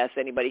like, yes,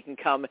 anybody can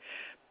come.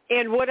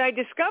 And what I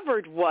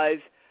discovered was,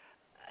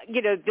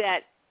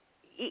 that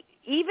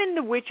even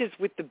the witches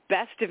with the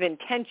best of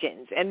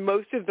intentions, and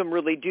most of them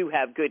really do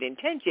have good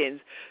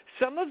intentions,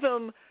 some of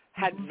them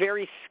had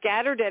very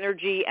scattered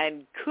energy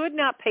and could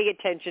not pay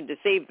attention to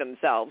save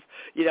themselves.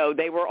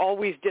 They were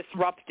always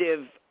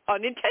disruptive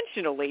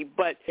unintentionally,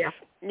 but,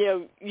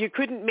 you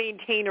couldn't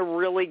maintain a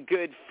really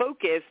good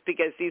focus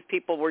because these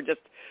people were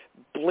just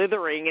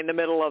blithering in the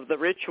middle of the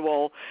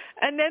ritual.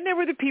 And then there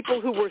were the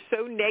people who were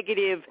so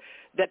negative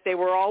that they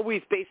were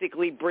always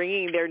basically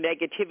bringing their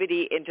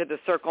negativity into the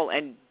circle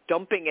and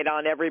dumping it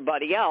on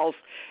everybody else.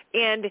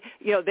 And,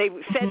 they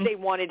said they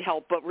wanted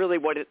help, but really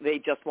what they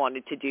just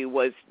wanted to do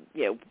was,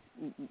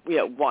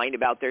 whine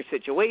about their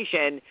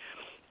situation.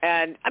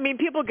 And,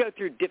 people go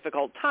through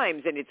difficult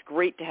times, and it's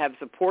great to have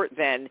support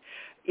then,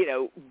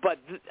 but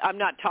I'm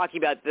not talking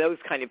about those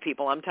kind of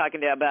people. I'm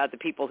talking about the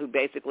people who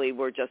basically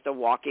were just a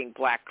walking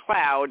black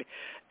cloud,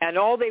 and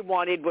all they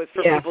wanted was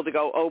for people to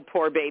go, oh,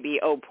 poor baby,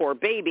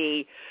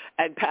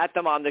 and pat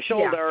them on the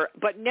shoulder,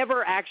 but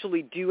never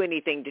actually do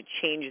anything to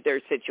change their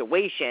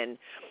situation.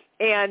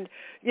 And,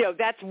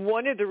 that's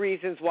one of the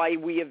reasons why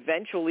we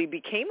eventually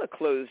became a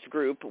closed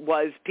group,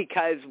 was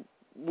because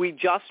we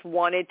just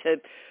wanted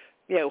to,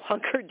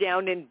 hunker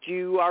down and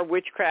do our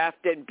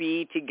witchcraft and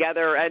be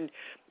together. And,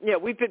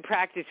 we've been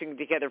practicing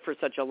together for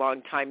such a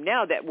long time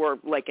now that we're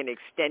like an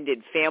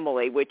extended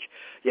family, which,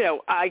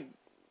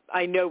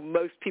 I know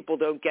most people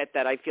don't get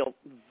that. I feel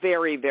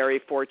very, very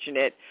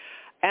fortunate.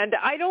 And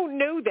I don't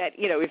know that,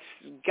 if,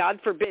 God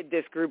forbid,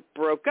 this group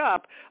broke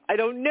up, I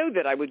don't know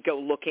that I would go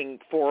looking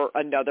for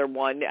another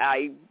one.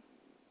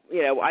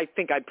 I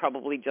think I'd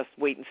probably just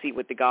wait and see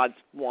what the gods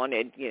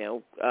wanted,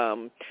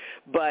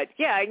 But,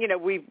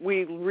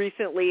 we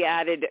recently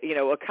added,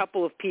 a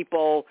couple of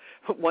people.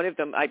 One of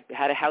them, I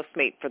had a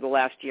housemate for the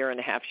last year and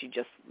a half. She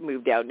just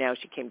moved out now.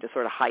 She came to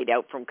sort of hide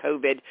out from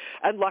COVID.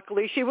 And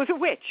luckily she was a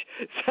witch.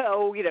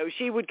 So,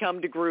 she would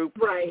come to group.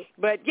 Right.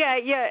 But,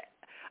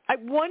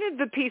 one of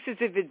the pieces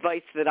of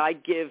advice that I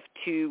give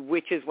to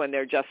witches when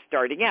they're just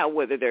starting out,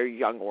 whether they're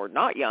young or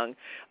not young,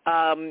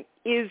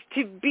 is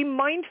to be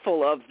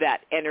mindful of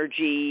that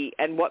energy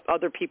and what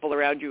other people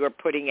around you are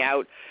putting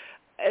out,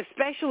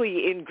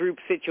 especially in group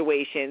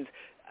situations.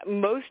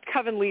 Most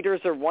coven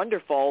leaders are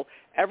wonderful.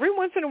 Every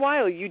once in a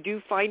while, you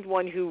do find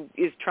one who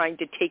is trying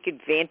to take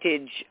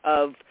advantage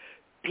of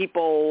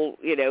people,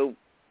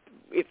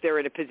 if they're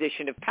in a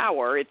position of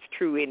power. It's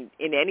true in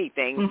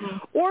anything,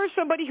 or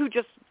somebody who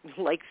just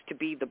likes to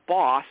be the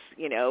boss,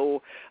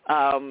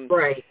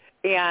 right.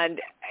 And,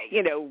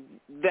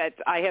 that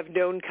I have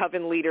known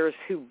coven leaders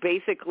who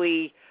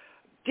basically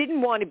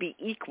didn't want to be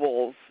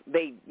equals.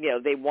 They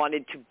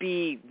wanted to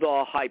be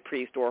the high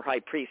priest or high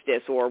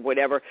priestess or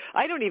whatever.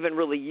 I don't even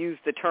really use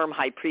the term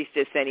high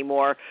priestess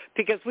anymore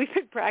because we've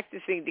been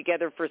practicing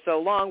together for so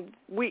long.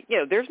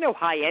 There's no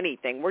high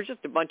anything. We're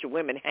just a bunch of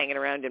women hanging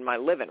around in my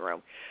living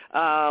room.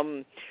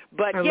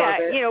 But I love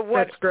it.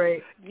 That's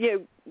great.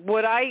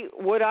 What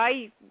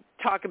I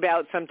talk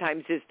about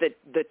sometimes is that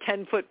the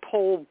 10-foot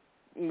pole,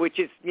 which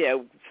is,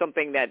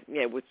 something that,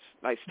 which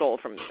I stole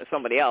from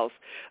somebody else.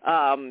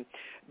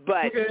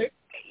 But,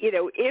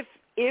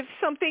 if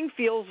something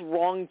feels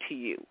wrong to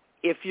you,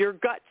 if your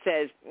gut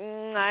says,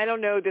 I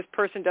don't know, this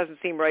person doesn't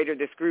seem right, or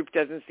this group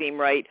doesn't seem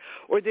right,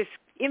 or this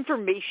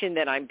information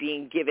that I'm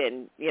being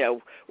given,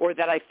 or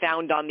that I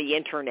found on the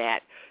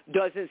internet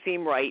doesn't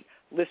seem right,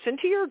 listen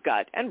to your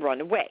gut and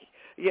run away.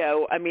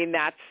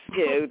 That's,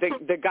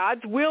 the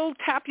gods will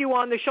tap you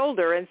on the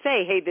shoulder and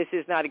say, hey, this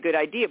is not a good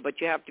idea, but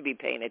you have to be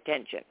paying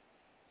attention.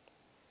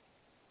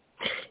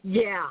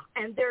 Yeah,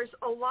 and there's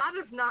a lot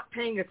of not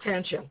paying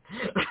attention.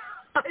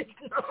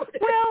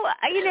 Well,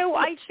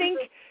 I think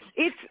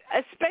it's,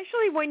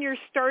 especially when you're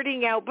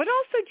starting out, but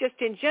also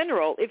just in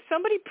general, if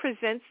somebody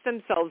presents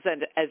themselves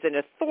as an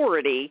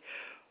authority,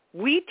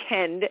 we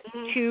tend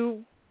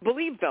to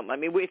believe them.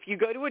 If you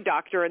go to a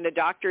doctor and the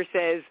doctor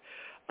says,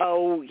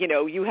 oh,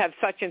 you have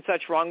such and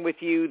such wrong with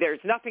you, there's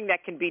nothing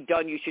that can be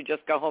done, you should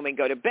just go home and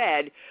go to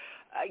bed,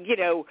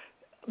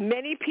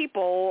 many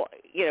people,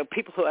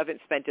 people who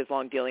haven't spent as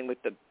long dealing with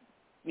the,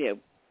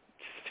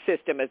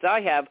 system as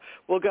I have,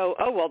 will go,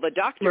 oh, well, the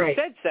doctor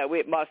said so,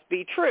 it must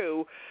be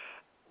true.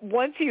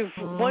 Once you've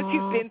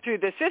been through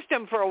the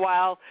system for a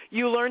while,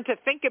 you learn to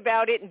think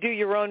about it and do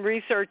your own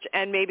research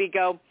and maybe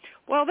go,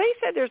 well, they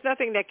said there's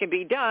nothing that can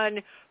be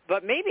done,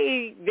 but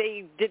maybe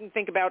they didn't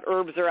think about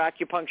herbs or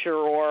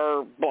acupuncture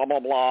or blah, blah,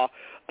 blah.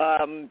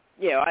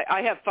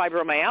 I have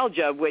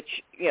fibromyalgia,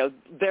 which,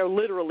 there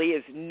literally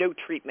is no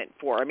treatment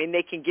for.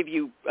 They can give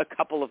you a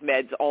couple of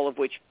meds, all of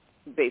which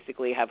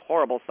basically have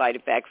horrible side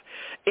effects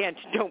and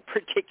don't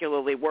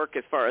particularly work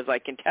as far as I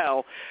can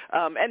tell,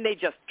 and they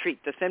just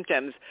treat the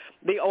symptoms.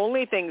 The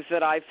only things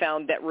that I've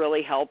found that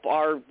really help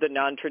are the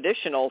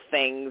non-traditional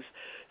things.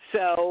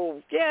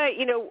 So, yeah,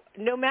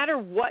 no matter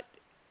what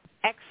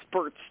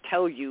experts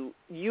tell you,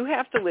 you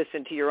have to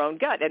listen to your own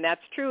gut. And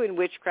that's true in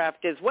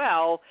witchcraft as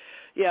well.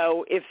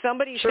 If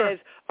somebody says,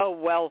 oh,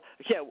 well,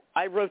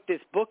 I wrote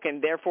this book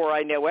and therefore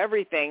I know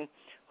everything,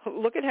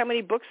 look at how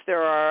many books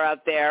there are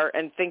out there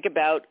and think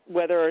about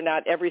whether or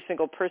not every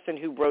single person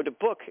who wrote a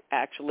book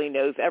actually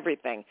knows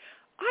everything.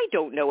 I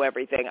don't know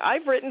everything.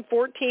 I've written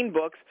 14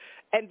 books,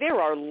 and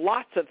there are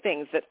lots of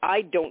things that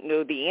I don't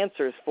know the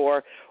answers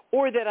for,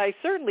 or that I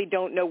certainly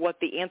don't know what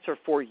the answer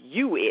for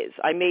you is.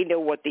 I may know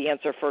what the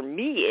answer for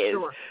me is,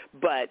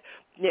 but,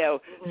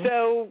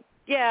 so,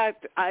 yeah,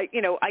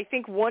 I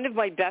think one of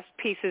my best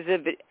pieces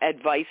of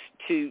advice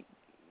to,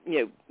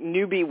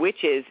 newbie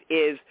witches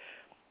is,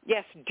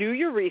 yes, do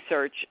your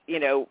research,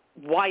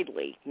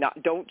 widely.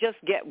 Don't just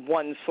get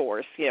one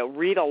source.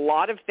 Read a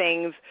lot of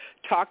things,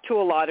 talk to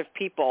a lot of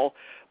people,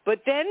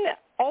 but then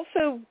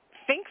also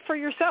think for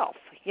yourself.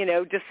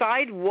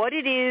 Decide what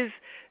it is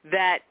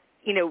that,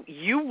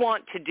 you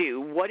want to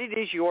do, what it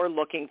is you're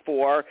looking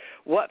for,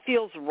 what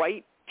feels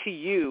right to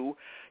you.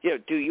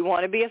 Do you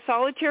want to be a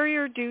solitary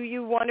or do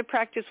you want to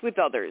practice with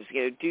others?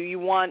 Do you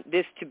want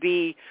this to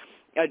be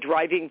a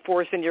driving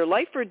force in your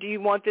life, or do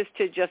you want this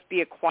to just be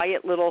a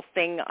quiet little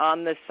thing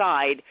on the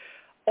side?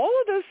 All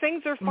of those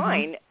things are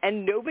fine,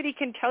 and nobody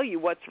can tell you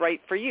what's right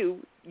for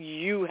you.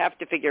 You have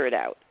to figure it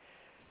out.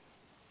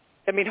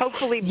 I mean,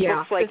 hopefully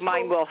books like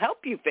mine will help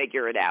you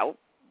figure it out.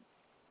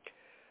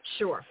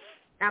 Sure,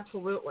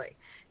 absolutely.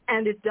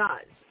 And it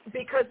does,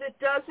 because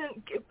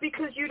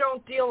you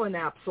don't deal in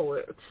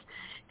absolutes.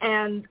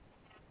 And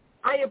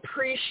I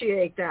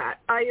appreciate that.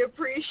 I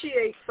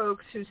appreciate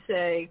folks who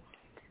say,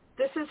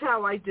 this is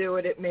how I do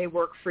it. It may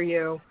work for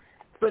you.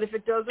 But if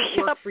it doesn't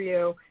work for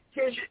you,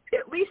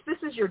 at least this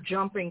is your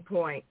jumping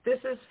point. This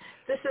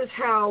is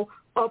how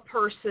a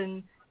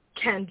person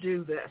can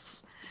do this,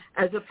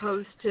 as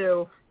opposed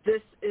to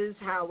this is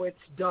how it's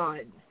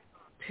done,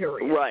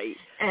 period. Right.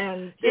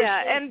 And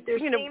there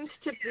seems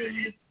to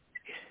be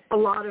a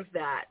lot of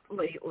that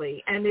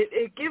lately, and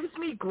it gives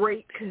me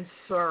great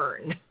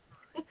concern.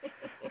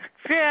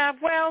 Yeah,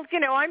 well,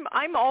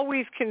 I'm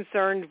always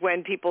concerned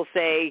when people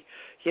say,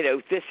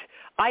 this,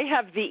 I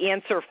have the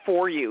answer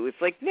for you.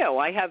 It's like, no,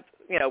 I have,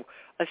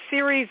 a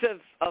series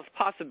of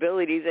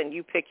possibilities, and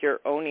you pick your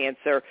own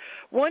answer.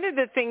 One of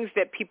the things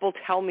that people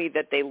tell me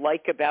that they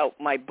like about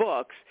my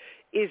books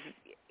is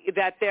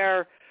that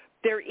they're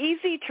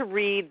easy to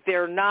read.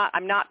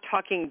 I'm not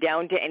talking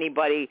down to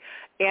anybody.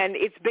 And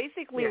it's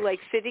basically like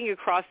sitting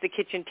across the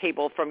kitchen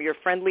table from your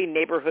friendly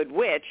neighborhood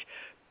witch.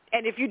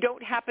 And if you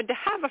don't happen to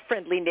have a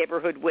friendly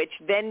neighborhood witch,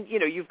 then,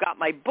 you've got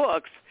my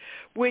books,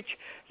 which,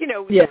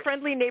 the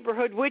friendly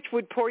neighborhood witch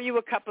would pour you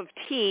a cup of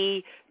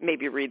tea,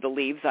 maybe read the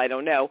leaves, I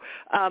don't know,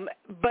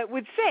 but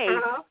would say,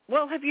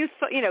 well, have you,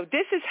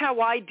 this is how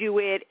I do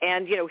it,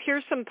 and,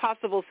 here's some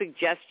possible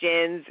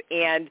suggestions,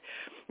 and,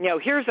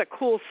 here's a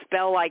cool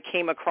spell I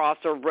came across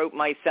or wrote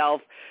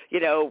myself,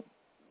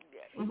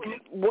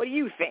 what do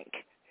you think?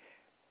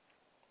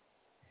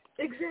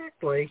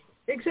 Exactly.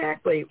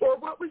 Or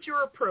what was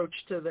your approach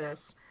to this?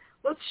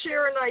 Let's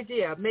share an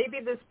idea. Maybe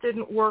this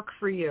didn't work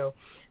for you.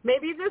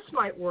 Maybe this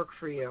might work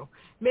for you.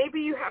 Maybe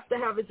you have to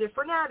have a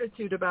different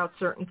attitude about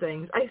certain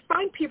things. I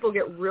find people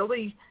get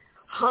really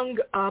hung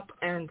up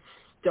and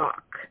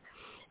stuck.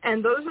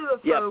 And those are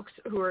the folks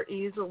who are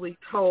easily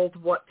told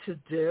what to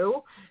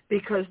do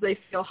because they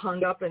feel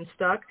hung up and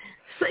stuck.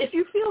 So if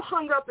you feel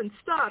hung up and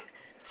stuck,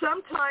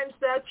 sometimes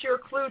that's your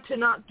clue to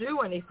not do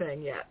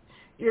anything yet.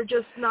 You're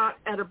just not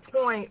at a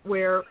point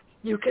where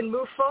you can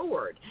move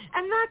forward.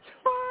 And that's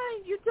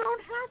fine. You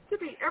don't have to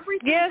be.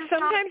 Everything. Yeah,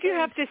 sometimes you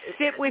have to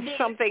sit with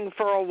something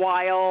for a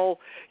while.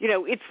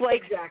 It's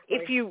like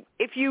if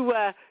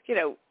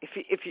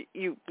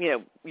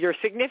your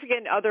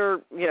significant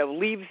other,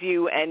 leaves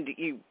you and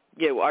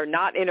you are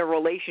not in a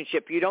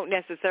relationship, you don't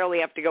necessarily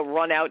have to go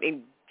run out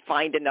and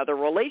find another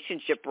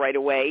relationship right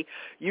away.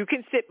 You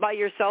can sit by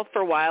yourself for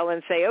a while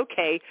and say,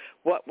 okay,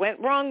 what went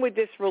wrong with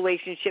this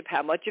relationship?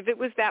 How much of it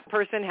was that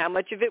person? How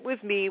much of it was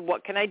me?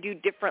 What can I do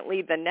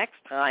differently the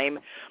next time?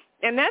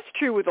 And that's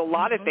true with a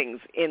lot of things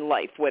in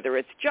life, whether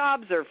it's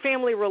jobs or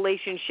family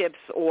relationships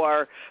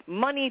or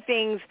money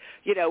things.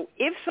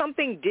 If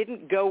something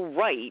didn't go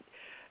right,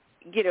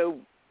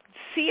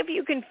 see if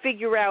you can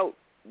figure out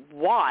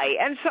why.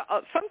 And so,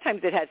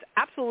 sometimes it has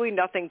absolutely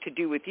nothing to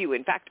do with you.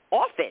 In fact,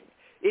 often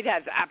it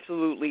has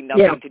absolutely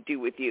nothing to do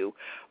with you.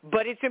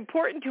 But it's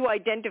important to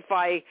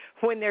identify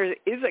when there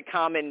is a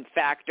common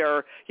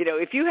factor.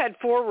 If you had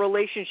 4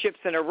 relationships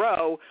in a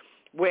row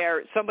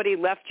where somebody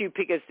left you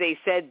because they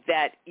said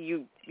that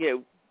you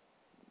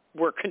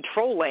were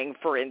controlling,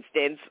 for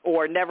instance,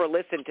 or never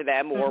listened to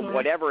them or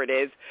whatever it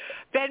is,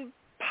 then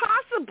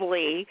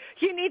possibly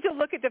you need to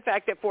look at the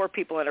fact that 4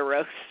 people in a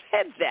row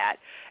said that.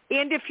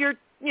 And if you're,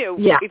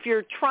 if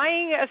you're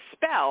trying a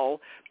spell,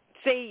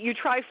 say you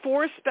try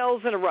 4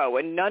 spells in a row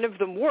and none of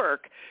them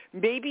work,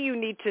 maybe you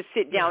need to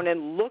sit down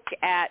and look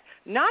at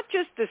not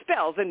just the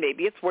spells, and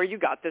maybe it's where you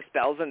got the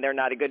spells and they're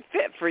not a good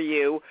fit for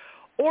you,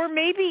 Or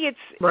maybe it's,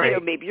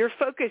 right. maybe your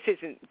focus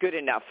isn't good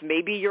enough.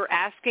 Maybe you're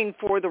asking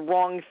for the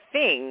wrong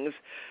things.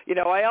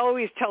 I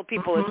always tell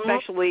people,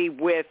 especially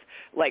with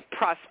like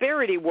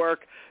prosperity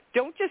work,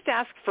 don't just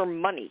ask for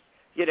money.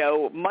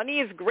 Money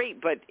is great,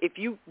 but if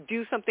you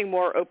do something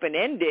more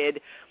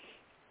open-ended,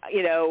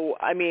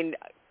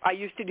 I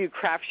used to do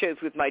craft shows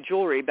with my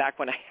jewelry back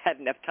when I had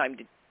enough time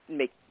to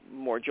make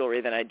more jewelry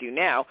than I do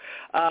now.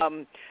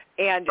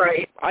 And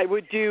right. I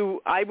would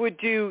do,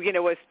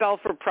 a spell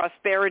for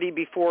prosperity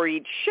before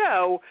each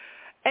show.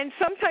 And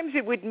sometimes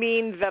it would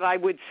mean that I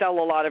would sell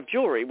a lot of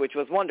jewelry, which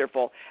was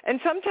wonderful. And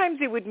sometimes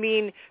it would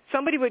mean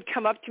somebody would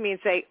come up to me and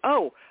say,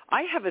 oh,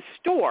 I have a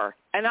store,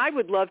 and I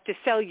would love to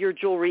sell your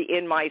jewelry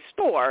in my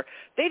store.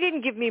 They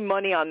didn't give me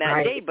money on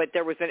that day, but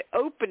there was an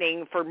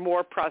opening for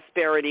more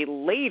prosperity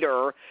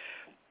later.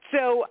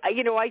 So,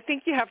 I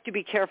think you have to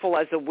be careful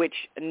as a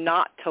witch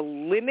not to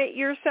limit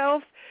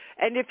yourself.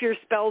 And if your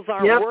spells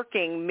aren't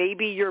working,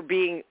 maybe you're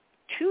being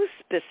too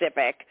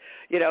specific.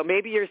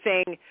 Maybe you're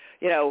saying,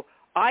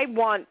 I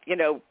want,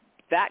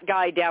 that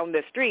guy down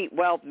the street.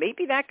 Well,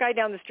 maybe that guy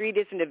down the street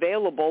isn't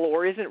available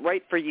or isn't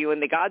right for you,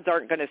 and the gods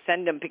aren't going to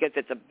send him because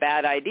it's a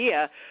bad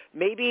idea.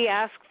 Maybe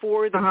ask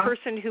for the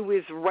person who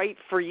is right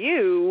for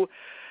you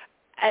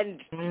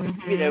and,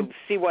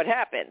 see what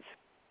happens.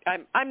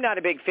 I'm not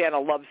a big fan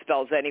of love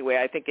spells anyway.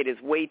 I think it is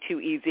way too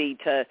easy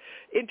to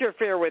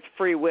interfere with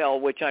free will,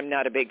 which I'm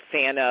not a big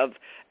fan of,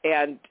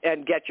 and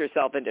get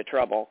yourself into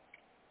trouble.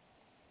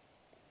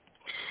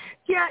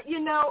 Yeah,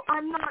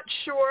 I'm not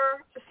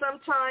sure.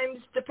 Sometimes,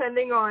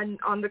 depending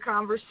on the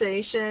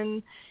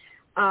conversation,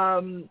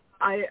 I've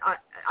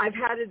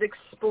had it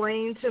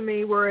explained to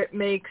me where it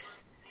makes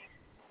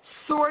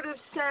sort of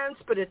sense,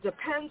 but it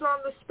depends on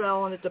the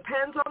spell, and it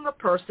depends on the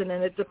person,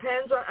 and it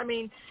depends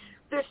on,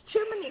 there's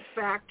too many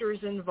factors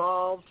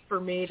involved for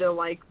me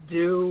to,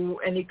 do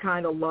any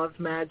kind of love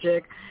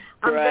magic.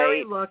 I'm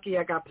very lucky.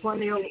 I got a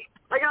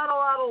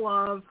lot of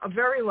love. I'm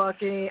very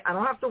lucky. I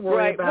don't have to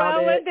worry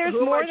about it. Well, and there's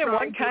more than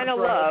one kind of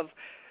love.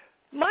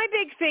 My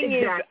big thing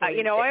is,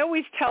 I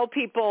always tell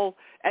people,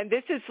 and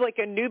this is like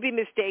a newbie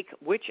mistake,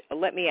 which,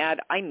 let me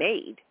add, I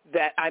made,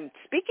 that I'm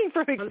speaking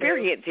from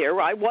experience here.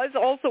 I was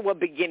also a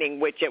beginning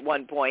witch at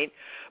one point.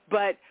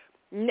 But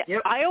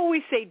I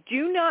always say,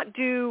 do not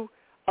do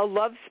a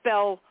love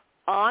spell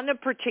on a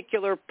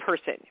particular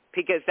person,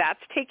 because that's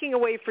taking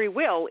away free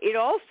will. It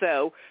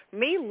also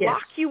may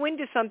lock you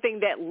into something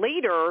that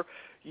later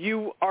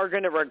you are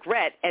going to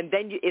regret, and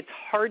then it's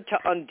hard to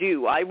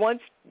undo. I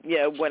once,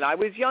 when I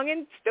was young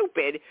and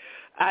stupid,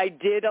 I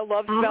did a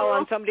love spell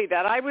on somebody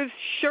that I was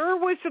sure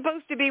was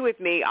supposed to be with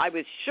me. I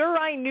was sure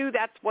I knew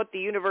that's what the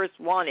universe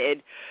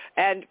wanted,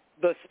 and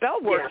the spell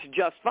worked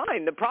just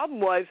fine. The problem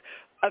was,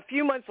 a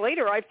few months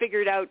later, I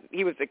figured out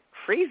he was a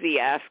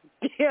crazy-ass,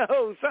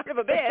 son of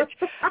a bitch,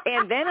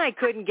 and then I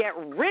couldn't get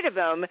rid of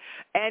him,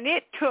 and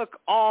it took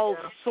all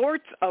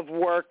sorts of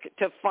work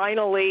to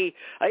finally,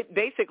 it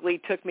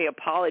basically took me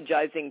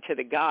apologizing to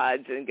the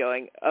gods and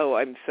going, oh,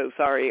 I'm so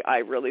sorry, I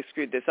really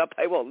screwed this up.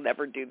 I will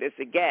never do this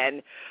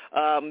again.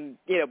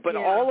 But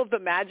all of the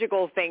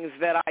magical things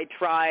that I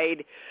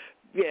tried,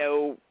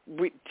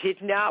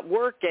 did not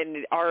work,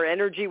 and our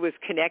energy was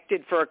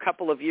connected for a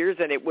couple of years,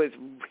 and it was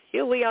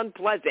really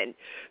unpleasant.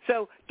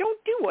 So don't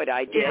do what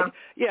I did.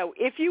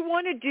 If you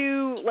want to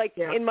do,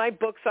 in my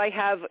books, I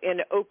have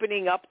an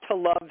opening up to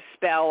love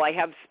spell. I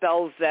have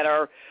spells that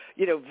are,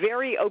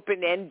 very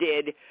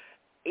open-ended.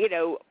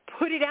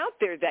 Put it out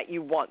there that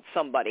you want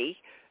somebody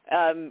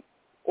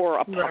or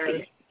a puppy.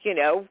 Right.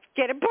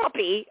 Get a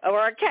puppy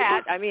or a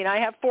cat. I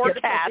have 4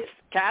 cats.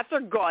 Cats are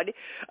good.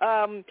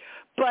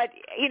 But,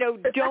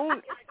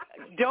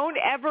 don't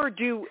ever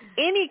do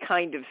any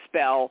kind of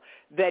spell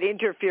that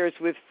interferes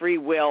with free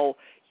will,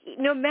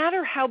 no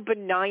matter how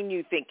benign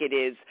you think it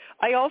is.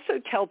 I also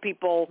tell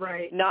people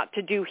not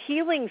to do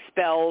healing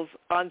spells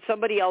on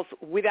somebody else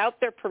without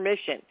their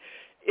permission.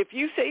 If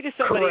you say to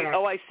somebody,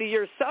 oh, I see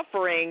you're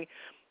suffering,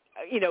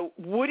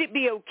 would it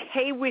be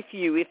okay with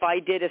you if I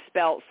did a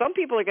spell? Some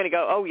people are going to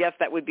go, oh, yes,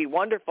 that would be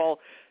wonderful.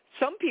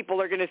 Some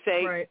people are going to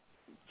say,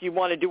 do you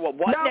want to do a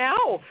what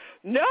now?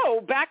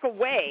 No, back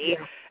away.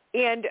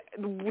 And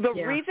the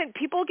reason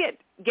people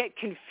get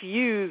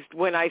confused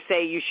when I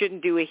say you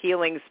shouldn't do a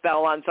healing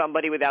spell on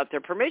somebody without their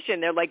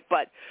permission, they're like,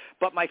 but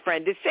my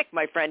friend is sick.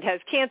 My friend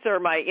has cancer.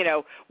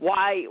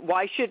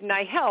 Why shouldn't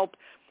I help?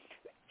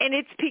 And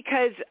it's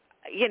because,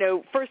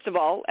 first of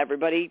all,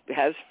 everybody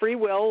has free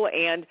will,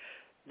 and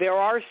there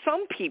are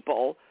some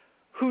people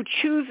who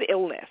choose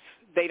illness.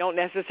 They don't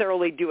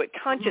necessarily do it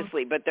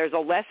consciously, but there's a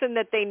lesson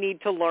that they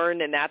need to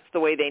learn, and that's the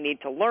way they need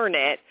to learn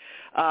it.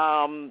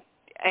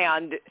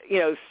 And,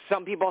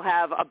 some people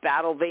have a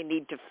battle they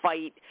need to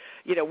fight.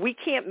 We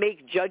can't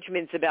make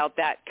judgments about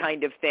that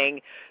kind of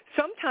thing.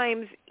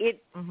 Sometimes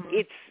it's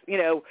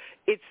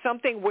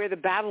something where the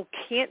battle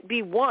can't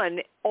be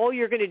won. All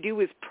you're going to do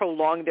is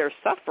prolong their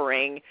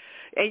suffering.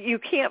 And you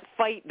can't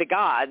fight the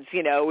gods,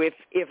 if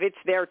it's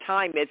their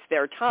time, it's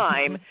their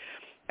time.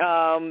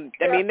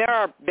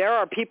 There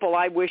are people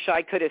I wish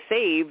I could have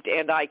saved,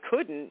 and I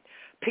couldn't,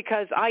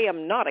 because I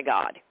am not a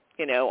god.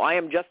 I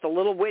am just a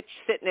little witch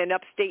sitting in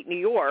upstate New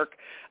York.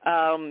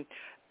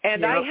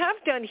 And I have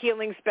done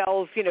healing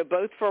spells,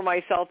 both for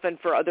myself and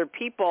for other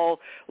people.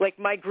 Like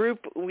my group,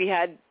 we've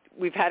had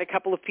a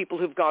couple of people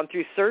who've gone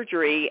through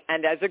surgery,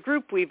 and as a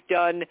group we've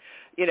done,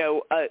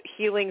 a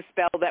healing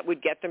spell that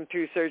would get them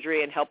through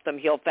surgery and help them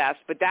heal fast.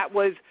 But that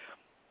was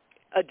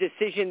a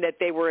decision that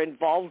they were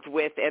involved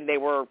with, and they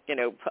were,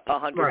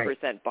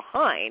 100%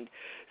 behind.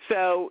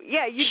 So,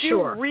 yeah, you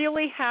do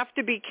really have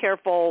to be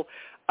careful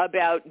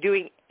about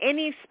doing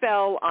any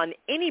spell on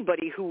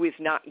anybody who is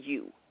not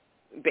you,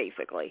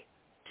 basically.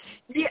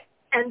 Yeah,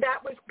 and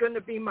that was going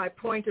to be my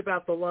point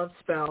about the love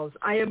spells.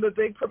 I am a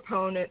big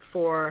proponent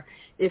for,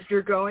 if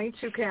you're going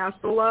to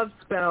cast a love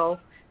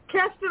spell,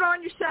 cast it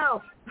on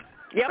yourself.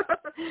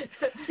 Yep.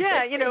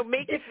 Yeah,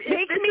 make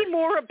me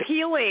more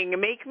appealing.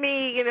 Make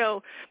me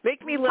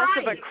less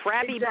of a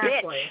crabby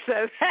bitch,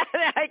 so that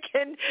I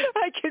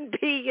can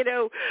be,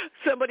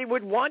 somebody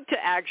would want to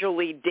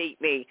actually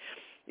date me.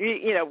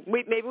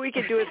 Maybe we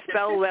could do a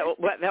spell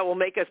that will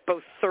make us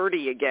both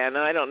 30 again.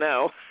 I don't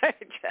know.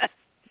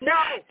 No.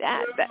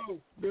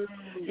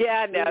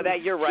 Yeah,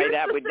 that you're right.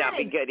 That would not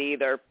be good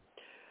either.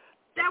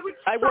 That would.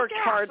 I worked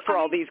hard for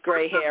all these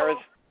gray hairs.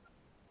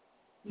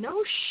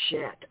 No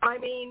shit. I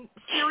mean,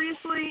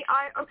 seriously,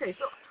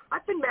 so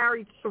I've been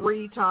married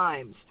 3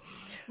 times.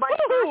 My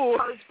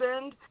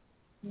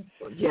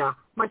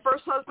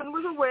first husband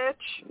was a witch,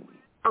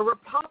 a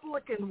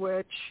Republican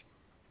witch.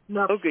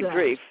 Oh, good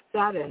grief.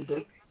 That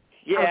ended.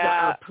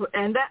 Yeah.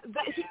 And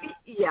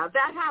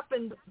that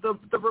happened. The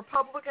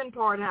Republican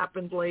part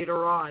happened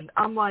later on.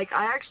 I'm like,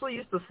 I actually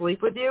used to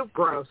sleep with you?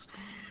 Gross.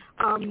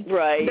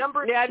 Right.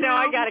 Number 2,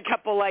 I got a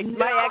couple,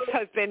 my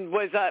ex-husband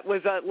was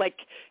a like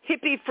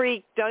hippie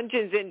freak,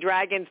 Dungeons and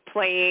Dragons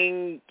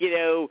playing,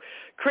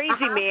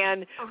 crazy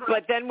man.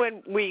 But then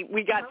when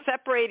we got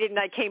separated and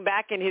I came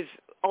back and his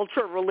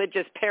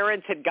ultra-religious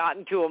parents had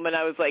gotten to him, and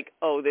I was like,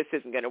 oh, this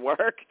isn't going to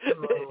work.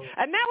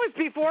 And that was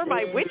before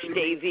my witch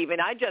days even.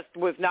 I just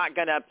was not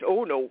going to,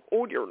 oh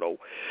dear no.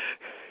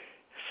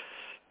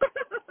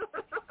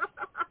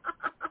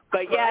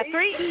 But yeah,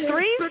 three's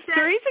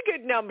a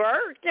good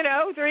number.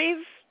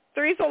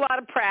 Three's a lot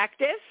of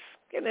practice.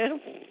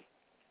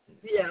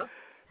 Yeah,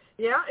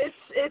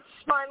 it's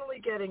finally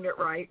getting it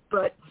right.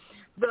 But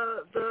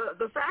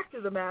the fact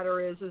of the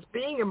matter is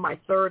being in my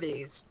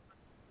 30s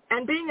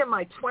and being in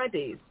my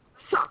 20s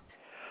sucked.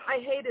 I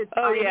hated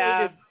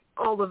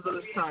all of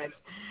those times.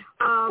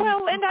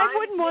 I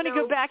wouldn't want to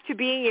go back to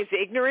being as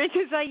ignorant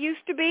as I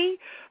used to be.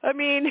 I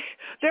mean,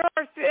 there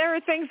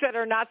are things that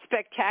are not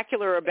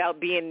spectacular about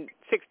being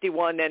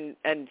 61 and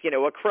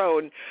a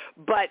crone,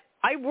 but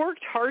I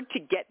worked hard to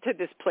get to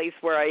this place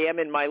where I am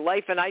in my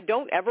life, and I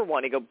don't ever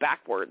want to go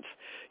backwards.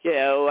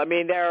 I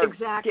mean,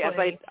 exactly. Yes,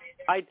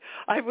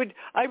 I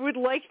would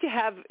like to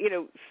have,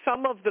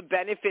 some of the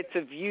benefits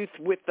of youth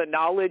with the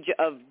knowledge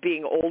of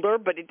being older,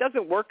 but it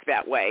doesn't work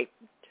that way.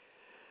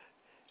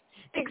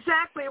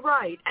 Exactly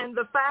right. And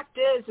the fact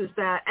is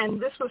that, and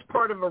this was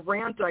part of a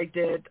rant I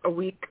did a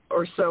week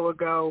or so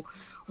ago,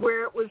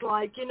 where it was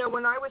like,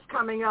 when I was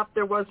coming up,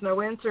 there was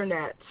no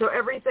internet. So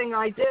everything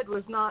I did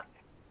was not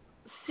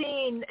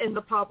seen in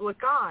the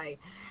public eye.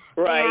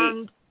 Right.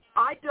 And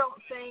I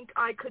don't think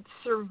I could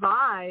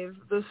survive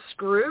the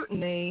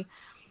scrutiny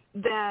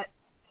that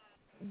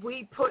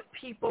we put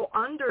people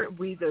under,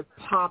 we the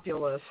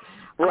populace.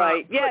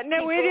 Right.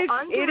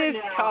 It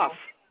is tough.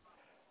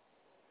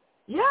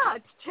 Yeah,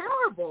 it's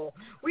terrible.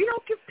 We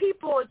don't give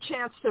people a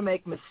chance to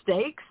make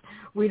mistakes.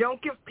 We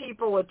don't give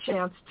people a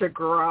chance to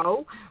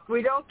grow.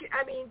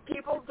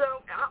 People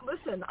don't,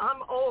 listen,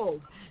 I'm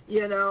old,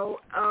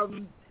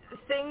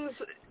 things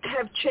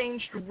have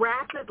changed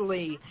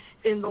rapidly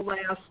in the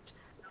last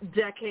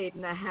decade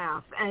and a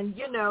half. And,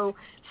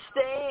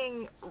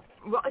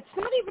 it's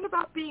not even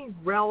about being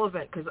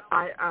relevant, because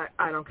I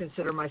don't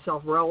consider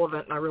myself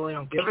relevant, and I really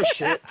don't give a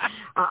shit.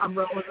 I'm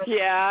relevant.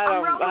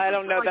 Yeah, I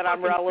don't know that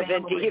I'm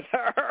relevant family.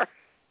 either.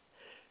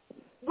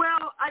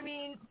 Well,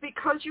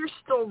 because you're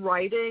still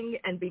writing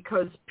and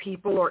because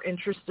people are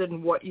interested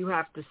in what you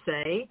have to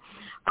say,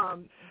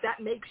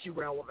 that makes you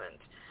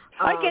relevant.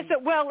 I guess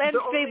and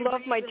they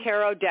love my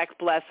tarot deck,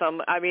 bless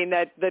them. I mean,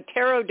 that the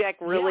tarot deck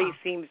really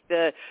seems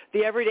the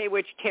Everyday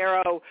Witch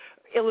Tarot,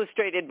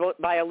 illustrated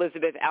by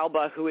Elizabeth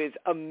Alba, who is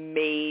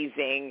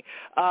amazing.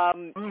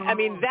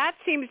 That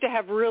seems to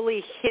have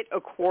really hit a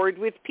chord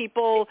with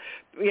people.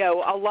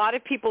 A lot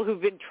of people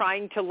who've been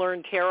trying to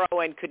learn tarot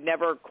and could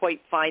never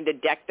quite find a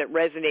deck that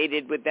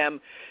resonated with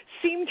them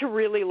seem to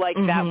really like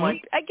that one.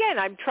 Again,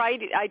 I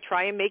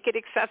try and make it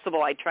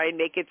accessible. I try and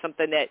make it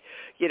something that,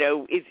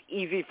 is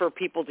easy for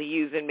people to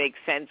use and makes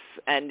sense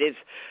and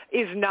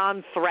is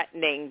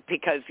non-threatening,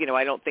 because,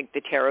 I don't think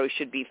the tarot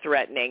should be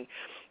threatening.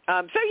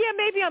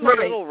 Maybe I'm a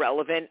little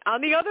relevant.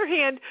 On the other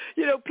hand,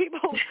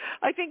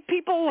 I think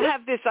people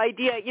have this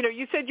idea,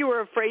 you said you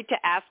were afraid to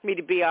ask me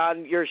to be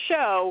on your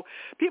show.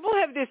 People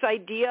have this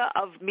idea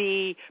of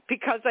me,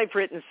 because I've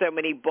written so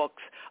many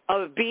books,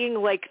 of being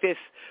like this,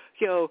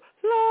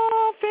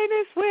 law,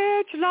 famous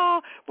witch, law.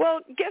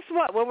 Well, guess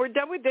what? When we're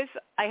done with this,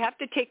 I have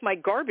to take my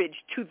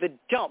garbage to the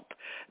dump.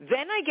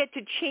 Then I get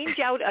to change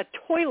out a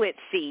toilet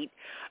seat.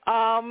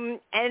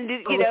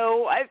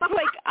 It's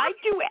like I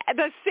do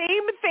the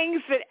same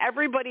things that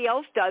everybody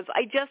else does.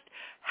 I just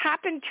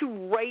happen to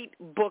write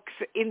books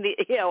in the,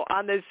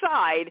 on the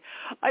side.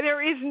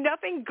 There is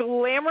nothing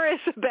glamorous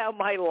about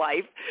my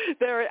life.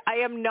 I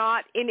am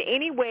not in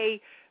any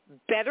way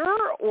better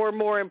or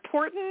more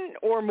important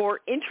or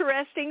more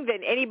interesting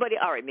than anybody.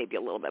 All right, maybe a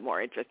little bit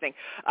more interesting.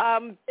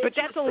 But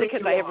that's only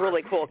because I have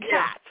really cool cats.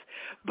 Yeah.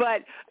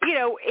 But,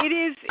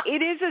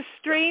 it is a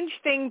strange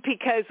thing,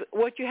 because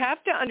what you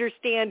have to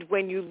understand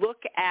when you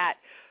look at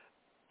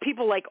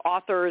people like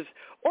authors,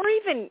 or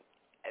even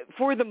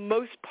for the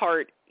most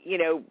part,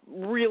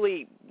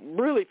 really,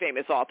 really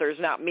famous authors,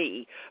 not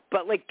me,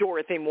 but like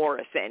Dorothy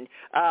Morrison,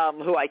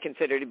 who I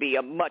consider to be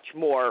a much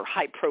more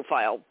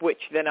high-profile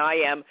witch than I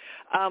am.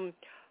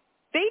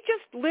 They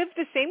just live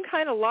the same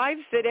kind of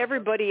lives that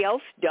everybody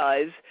else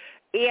does,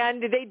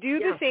 and they do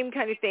the same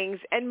kind of things.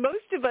 And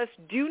most of us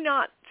do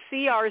not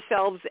see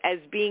ourselves as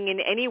being in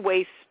any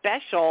way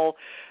special.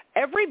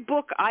 Every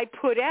book I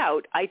put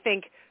out, I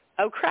think,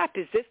 oh, crap,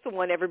 is this the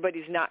one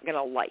everybody's not going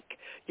to like?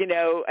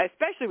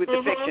 Especially with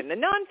the fiction. The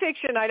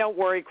nonfiction, I don't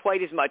worry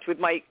quite as much. With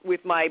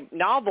my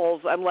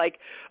novels, I'm like,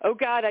 oh,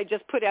 God, I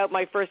just put out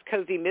my first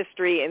cozy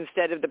mystery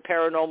instead of the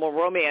paranormal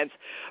romance.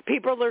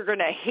 People are going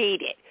to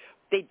hate it.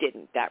 They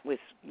didn't.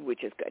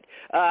 Which is good.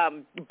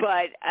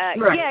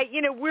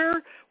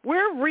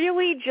 We're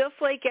really just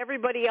like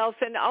everybody else.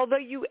 And although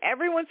you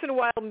every once in a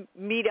while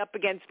meet up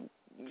against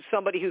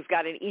somebody who's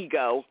got an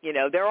ego,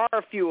 there are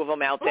a few of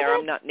them out there.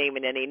 I'm not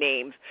naming any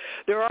names.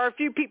 There are a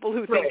few people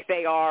who think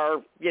they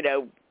are,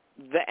 the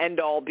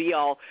end-all,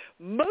 be-all.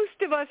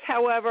 Most of us,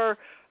 however,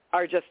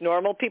 are just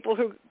normal people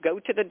who go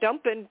to the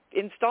dump and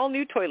install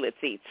new toilet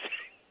seats.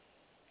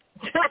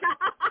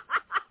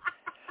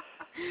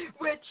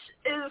 Which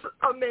is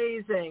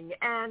amazing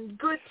and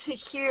good to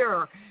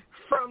hear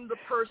from the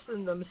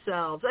person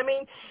themselves. I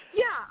mean,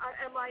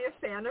 am I a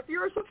fan of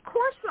yours? Of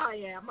course I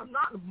am. I'm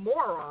not a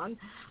moron.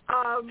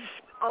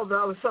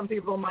 Although some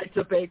people might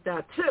debate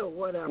that too.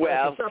 Whatever.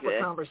 Well, it's a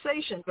separate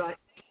conversation. But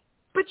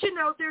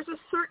there's a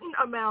certain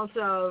amount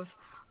of,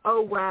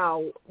 oh,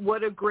 wow,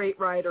 what a great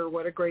writer,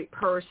 what a great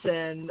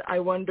person. I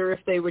wonder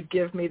if they would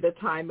give me the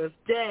time of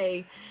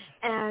day.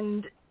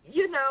 And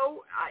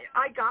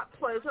I got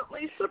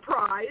pleasantly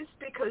surprised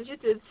because you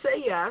did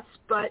say yes,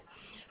 but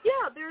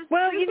there's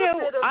a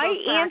bit of I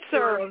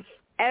answer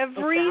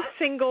every that.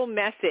 single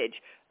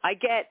message. I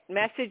get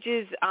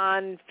messages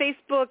on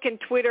Facebook and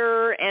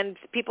Twitter, and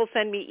people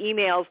send me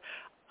emails.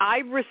 I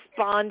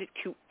respond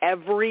to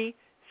every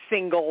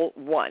single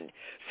one.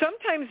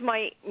 Sometimes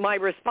my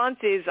response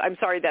is, I'm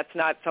sorry, that's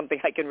not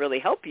something I can really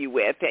help you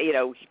with.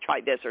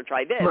 Try this or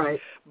try this. Right.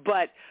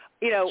 But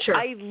Sure.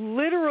 I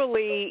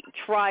literally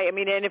try. I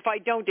mean, and if I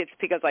don't, it's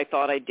because I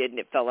thought I did and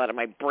it fell out of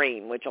my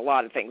brain, which a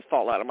lot of things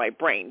fall out of my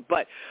brain.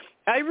 But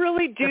I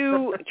really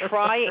do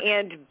try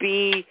and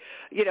be,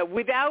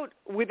 without,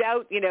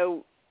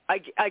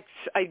 I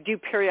do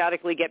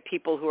periodically get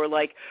people who are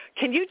like,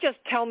 can you just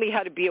tell me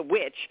how to be a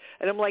witch?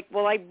 And I'm like,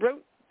 well, I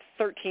wrote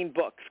 13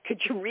 books. Could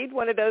you read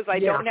one of those? I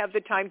don't have the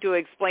time to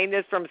explain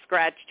this from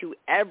scratch to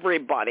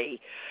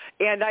everybody.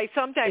 And I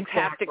sometimes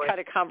have to cut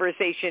a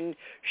conversation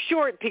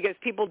short because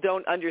people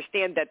don't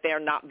understand that they're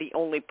not the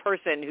only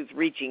person who's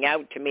reaching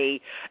out to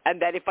me,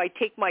 and that if I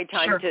take my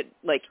time to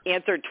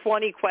answer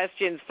 20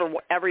 questions for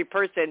every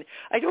person,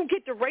 I don't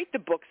get to write the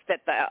books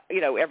that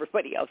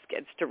everybody else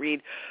gets to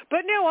read.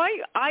 But no,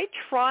 I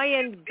try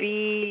and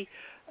be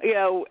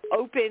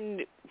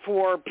open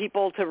for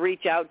people to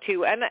reach out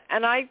to. And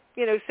I,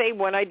 say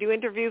when I do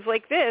interviews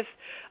like this,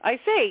 I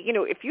say,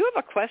 if you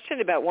have a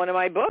question about one of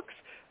my books,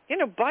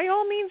 by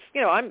all means,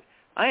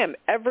 I am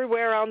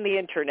everywhere on the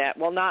internet.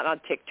 Well, not on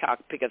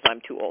TikTok because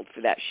I'm too old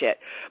for that shit.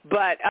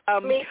 But,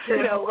 Me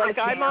too.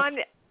 I'm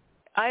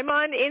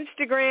on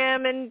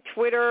Instagram and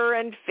Twitter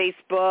and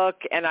Facebook,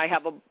 and I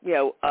have a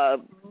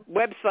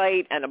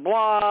website and a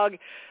blog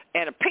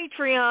and a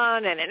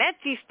Patreon and an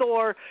Etsy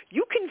store.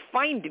 You can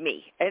find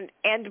me, and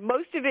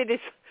most of it is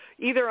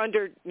either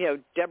under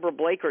Deborah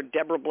Blake or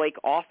Deborah Blake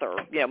Author.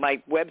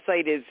 My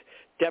website is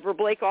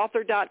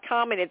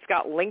DeborahBlakeAuthor.com, and it's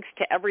got links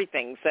to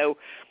everything. So,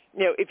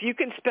 if you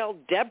can spell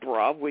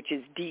Deborah, which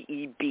is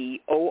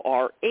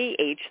Deborah,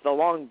 the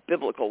long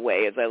biblical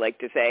way, as I like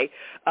to say,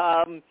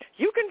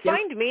 you can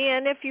find me.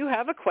 And if you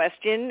have a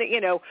question,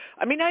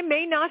 I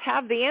may not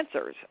have the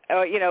answers,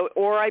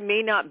 or I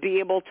may not be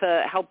able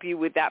to help you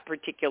with that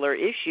particular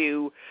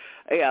issue.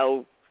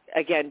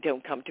 Again,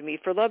 don't come to me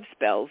for love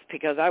spells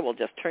because I will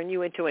just turn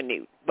you into a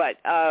newt. But,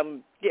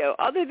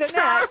 other than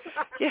that,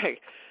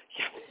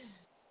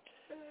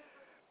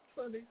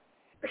 Funny.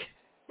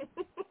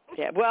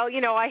 Yeah, well,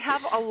 I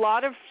have a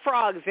lot of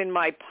frogs in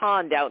my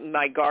pond out in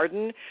my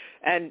garden,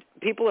 and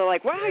people are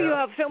like, wow, you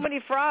have so many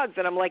frogs.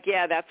 And I'm like,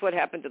 yeah, that's what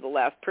happened to the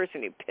last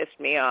person who pissed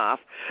me off.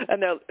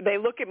 And they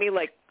look at me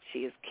like, she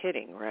is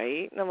kidding,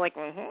 right? And I'm like,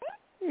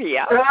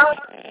 yeah.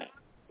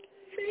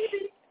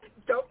 Maybe.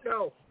 Don't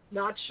know.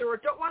 Not sure.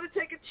 Don't want to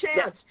take a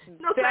chance.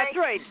 No, that's thanks.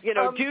 right.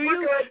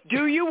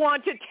 Do you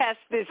want to test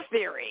this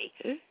theory?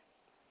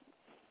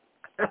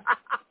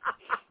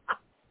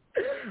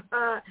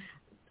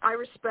 I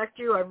respect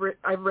you.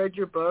 I've read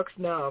your books.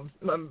 No,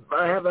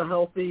 I have a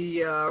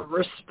healthy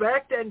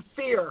respect and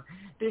fear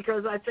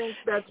because I think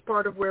that's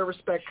part of where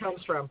respect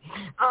comes from.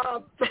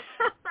 I'm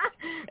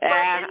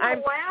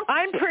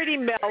pretty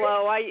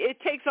mellow. It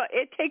takes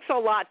a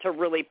lot to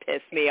really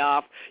piss me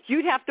off.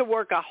 You'd have to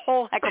work a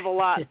whole heck of a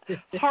lot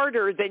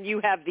harder than you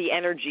have the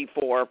energy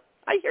for.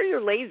 I hear you're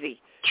lazy.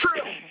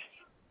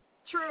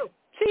 True.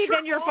 See,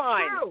 then you're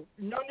fine. True.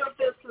 None of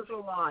this is a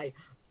lie.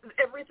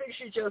 Everything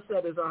she just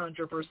said is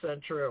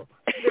 100% true.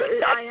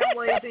 I am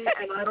lazy,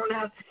 and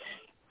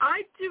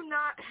I do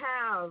not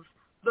have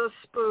the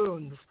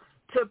spoons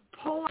to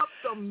pull up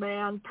the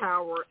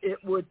manpower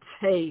it would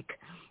take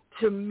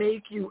to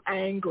make you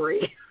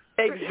angry.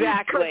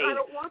 Exactly. I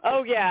don't want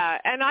oh yeah,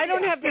 and I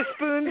don't have the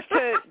spoons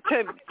to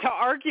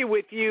argue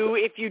with you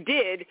if you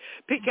did,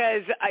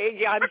 because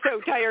I'm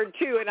so tired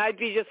too, and I'd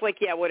be just like,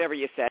 yeah, whatever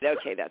you said.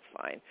 Okay, that's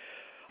fine.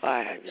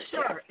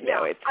 Sure. Yeah.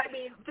 I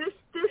mean, this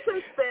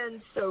has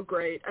been so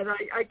great, and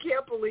I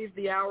can't believe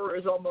the hour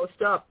is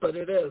almost up, but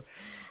it is.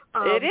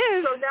 It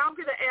is. So now I'm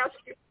going to ask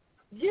you.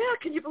 Yeah,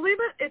 can you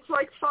believe it? It's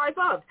like 5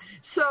 of.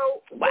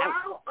 So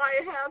while I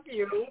have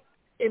you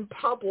in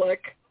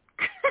public,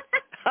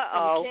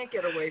 you can't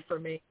get away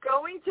from me.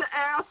 Going to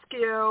ask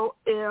you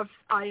if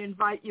I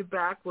invite you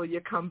back, will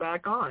you come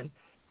back on?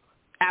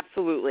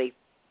 Absolutely.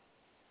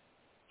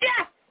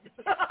 Yeah.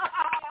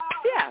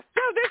 Yeah.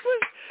 No, this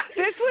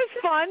was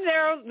fun.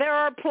 There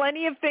are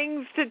plenty of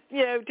things to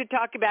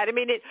talk about. I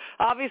mean, it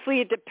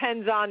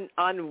depends on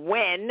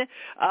when,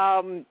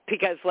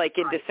 because like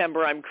in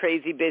December I'm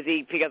crazy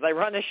busy because I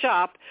run a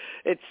shop.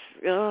 It's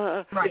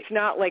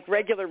not like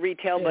regular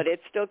retail, but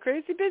it's still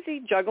crazy busy.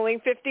 Juggling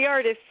 50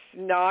 artists,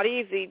 not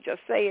easy.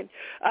 Just saying.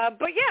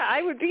 But yeah,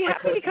 I would be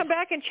happy to come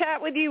back and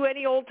chat with you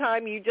any old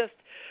time. You just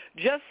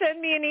send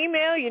me an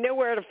email. You know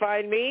where to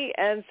find me,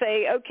 and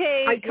say,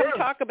 okay, come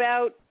talk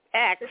about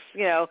X.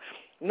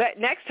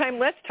 Next time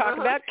let's talk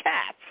about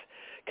cats,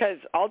 because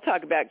I'll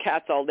talk about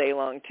cats all day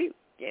long too.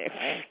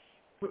 Yeah.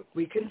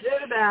 We can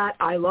do that.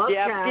 I love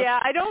cats.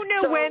 Yeah, I don't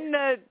know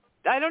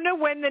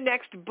when the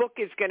next book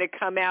is going to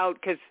come out,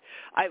 because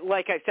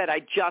like I said,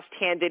 I just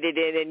handed it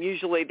in, and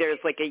usually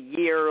there's like a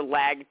year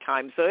lag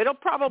time, so it'll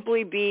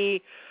probably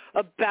be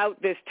about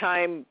this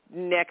time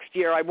next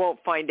year. I won't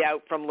find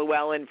out from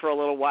Llewellyn for a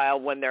little while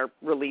when their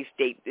release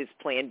date is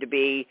planned to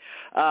be.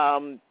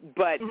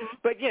 But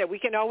we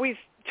can always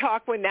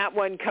talk when that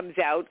one comes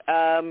out.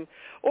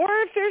 Or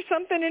if there's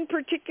something in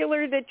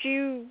particular that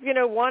you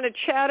want to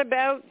chat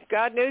about,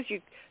 God knows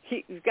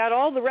you've got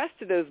all the rest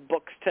of those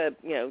books to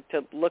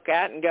look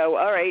at and go,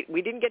 all right,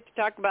 we didn't get to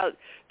talk about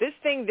this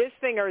thing,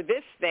 or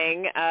this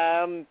thing.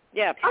 I'm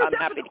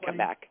happy to come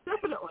back.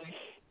 Definitely.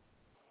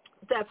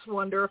 That's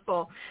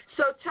wonderful.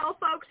 So tell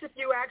folks if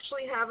you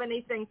actually have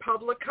anything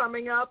public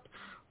coming up,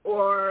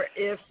 or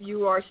if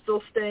you are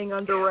still staying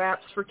under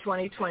wraps for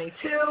 2022.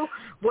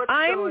 What's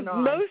going on?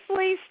 I'm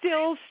mostly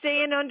still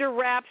staying under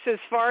wraps as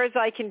far as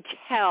I can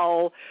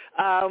tell.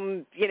 I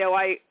am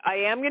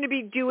going to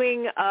be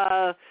doing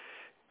a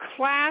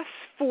class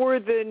for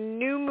the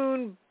New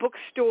Moon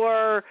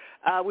Bookstore,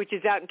 which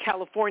is out in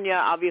California.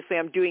 Obviously,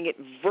 I'm doing it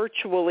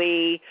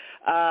virtually,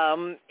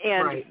 and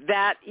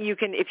that you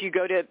can, if you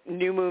go to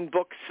New Moon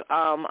Books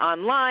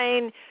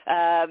online,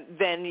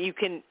 then you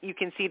can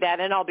see that,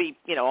 and I'll be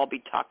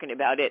talking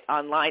about it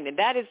online, and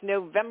that is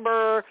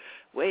November.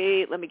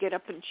 Wait, let me get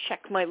up and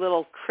check my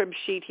little crib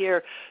sheet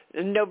here.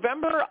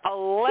 November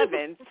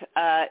 11th,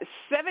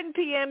 7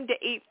 p.m. to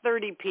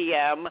 8:30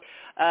 p.m.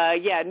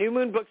 New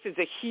Moon Books is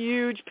a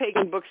huge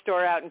pagan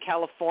bookstore out in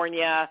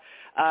California,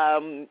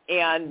 and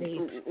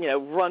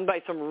run by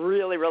some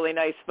really, really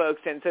nice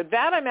folks. And so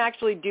that I'm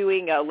actually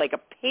doing a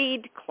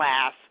paid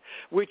class,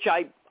 which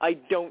I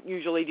don't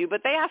usually do,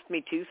 but they asked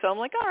me to, so I'm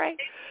like, all right.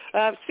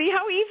 See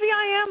how easy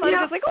I am? I'm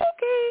just like,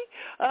 okay.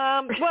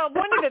 Well,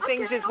 one of the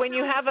things is when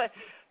you have a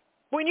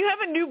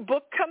new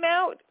book come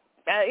out,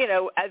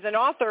 as an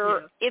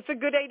author, it's a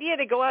good idea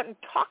to go out and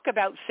talk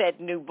about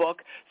said new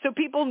book so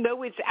people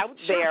know it's out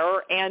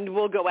there and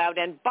will go out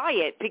and buy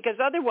it, because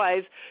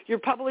otherwise your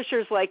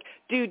publisher's like,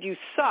 dude, you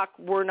suck.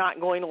 We're not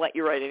going to let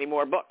you write any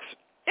more books.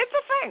 It's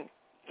a thing.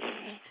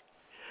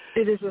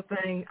 It is a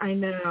thing. I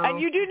know.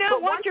 And you do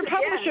not want your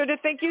publisher to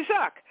think you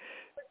suck.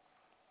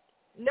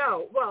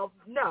 No, well,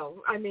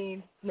 no. I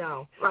mean,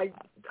 no.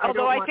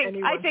 Although I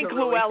think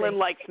Llewellyn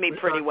likes me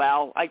pretty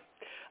well.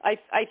 I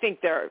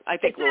think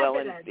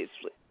Llewellyn is,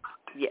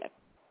 yeah.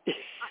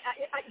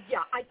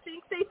 I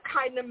think they've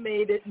kind of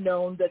made it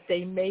known that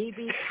they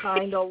maybe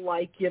kind of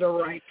like you to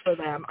write for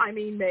them. I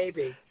mean,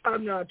 maybe.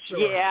 I'm not sure.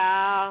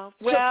 Yeah.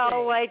 Well,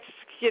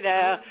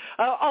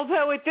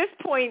 although at this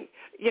point,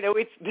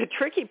 it's the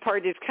tricky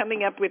part is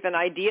coming up with an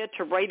idea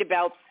to write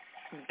about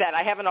that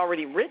I haven't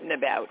already written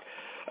about.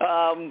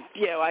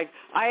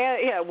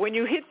 When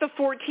you hit the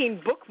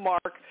 14 book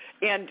mark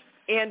and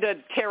a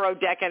tarot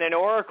deck and an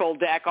oracle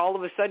deck, all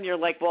of a sudden you're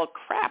like, well,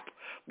 crap.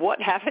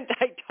 What haven't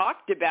I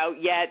talked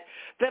about yet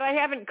that I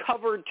haven't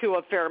covered to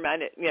a fair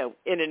amount,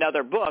 in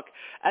another book?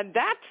 And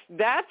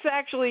that's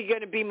actually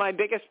going to be my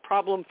biggest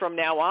problem from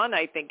now on,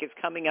 I think, is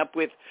coming up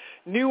with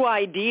new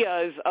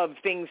ideas of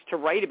things to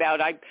write about.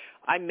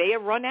 I may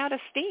have run out of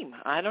steam.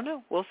 I don't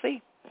know. We'll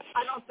see.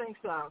 I don't think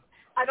so.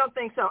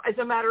 As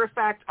a matter of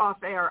fact,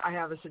 off air, I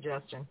have a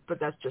suggestion, but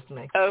that's just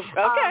me. Oh,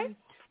 okay.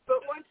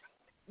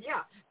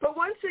 But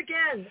once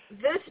again,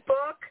 this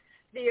book,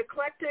 The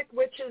Eclectic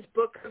Witch's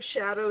Book of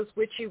Shadows,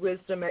 Witchy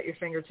Wisdom at your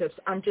fingertips.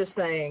 I'm just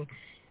saying,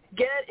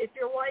 if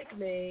you're like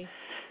me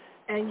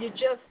and you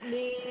just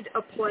need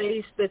a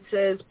place that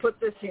says, put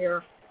this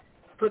here,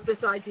 put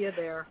this idea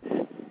there.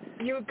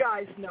 You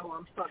guys know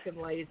I'm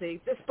fucking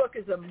lazy. This book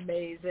is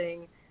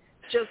amazing.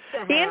 Just to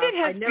have. And it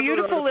has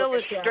beautiful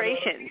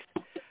illustrations.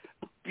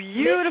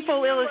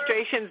 Beautiful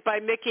illustrations by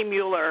Mickey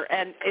Mueller,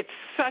 and it's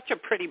such a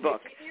pretty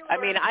book. I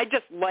mean, I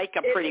just like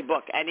a pretty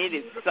book, and it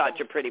is such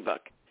a pretty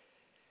book.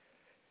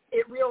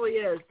 It really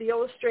is. The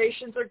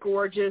illustrations are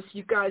gorgeous.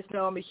 You guys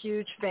know I'm a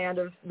huge fan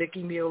of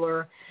Mickey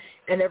Mueller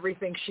and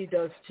everything she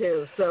does,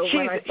 too. So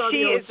when I saw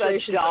the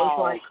illustrations, I was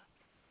like,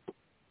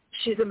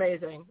 she's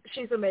amazing.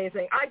 She's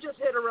amazing. I just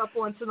hit her up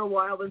once in a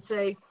while and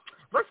say,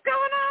 what's going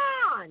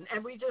on?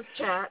 And we just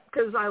chat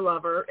because I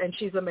love her, and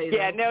she's amazing.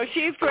 Yeah, no,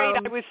 she's great.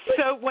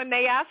 When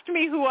they asked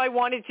me who I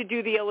wanted to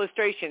do the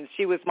illustrations,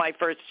 she was my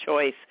first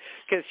choice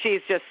because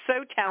she's just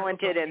so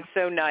talented and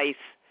so nice.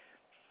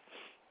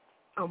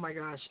 Oh, my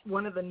gosh.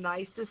 One of the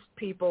nicest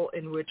people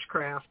in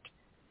witchcraft,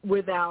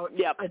 without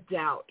a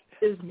doubt,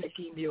 is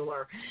Mickey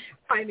Mueller.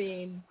 I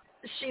mean,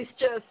 she's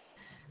just,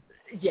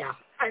 she's the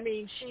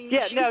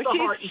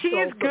heart and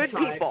soul is good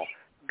sometimes. people.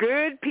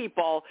 Good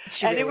people.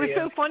 And it was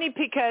so funny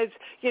because,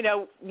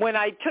 when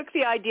I took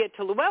the idea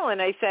to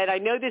Llewellyn, I said, I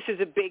know this is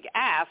a big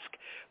ask,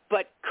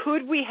 but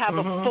could we have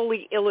a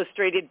fully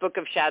illustrated Book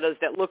of Shadows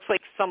that looks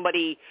like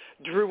somebody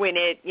drew in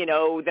it,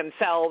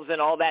 themselves and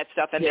all that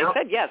stuff? And they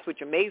said yes,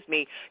 which amazed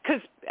me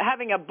because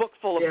having a book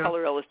full of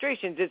color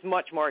illustrations is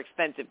much more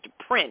expensive to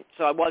print,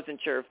 so I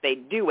wasn't sure if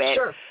they'd do it.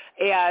 Sure.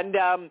 And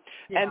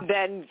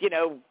then,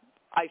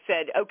 I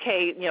said,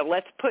 okay,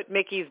 let's put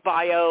Mickey's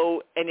bio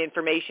and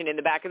information in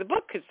the back of the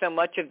book because so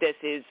much of this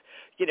is,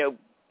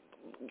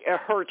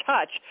 her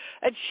touch.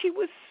 And she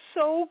was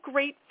so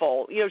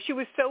grateful. She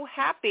was so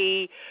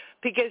happy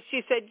because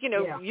she said,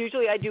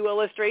 usually I do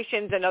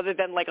illustrations and other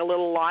than like a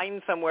little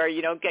line somewhere,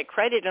 you don't get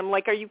credit. I'm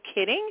like, are you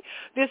kidding?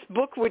 This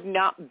book would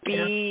not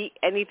be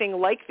anything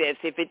like this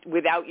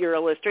without your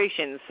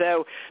illustrations.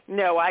 So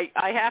no, I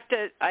have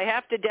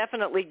to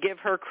definitely give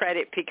her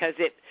credit because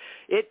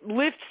it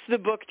lifts the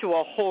book to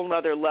a whole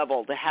nother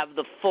level to have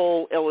the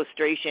full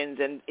illustrations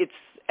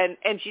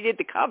and she did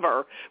the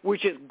cover,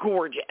 which is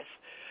gorgeous.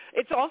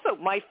 It's also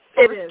my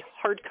first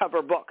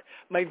hardcover book.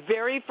 My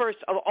very first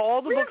of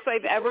all the books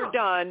I've ever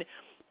done.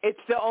 It's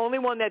the only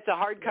one that's a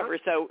hardcover,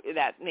 so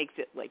that makes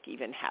it like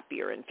even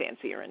happier and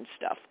fancier and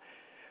stuff.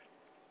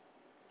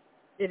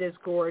 It is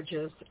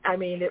gorgeous. I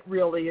mean, it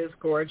really is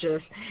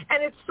gorgeous,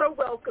 and it's so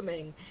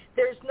welcoming.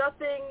 There's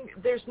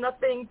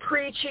nothing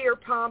preachy or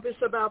pompous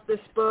about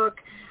this book.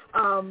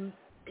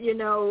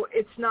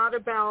 It's not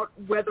about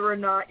whether or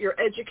not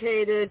you're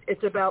educated.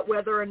 It's about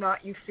whether or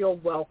not you feel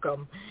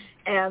welcome.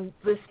 And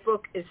this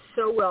book is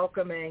so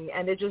welcoming,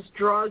 and it just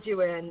draws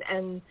you in.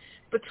 And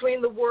between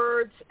the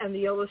words and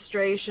the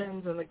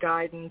illustrations and the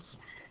guidance,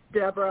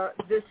 Deborah,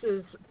 this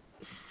is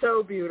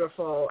so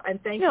beautiful.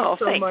 And thank you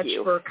so much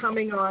for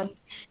coming on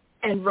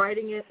and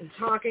writing it and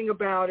talking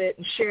about it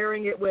and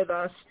sharing it with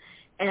us.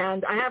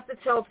 And I have to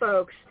tell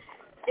folks,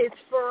 it's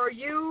for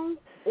you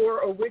or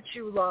a witch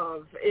you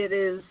love. It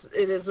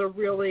is a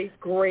really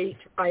great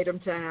item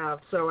to have.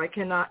 So I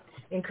cannot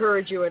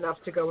encourage you enough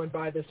to go and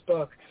buy this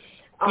book.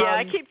 Yeah,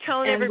 I keep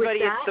telling everybody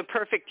it's the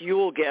perfect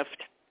Yule gift.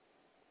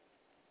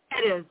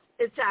 It is.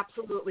 It's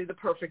absolutely the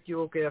perfect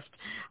Yule gift.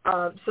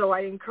 So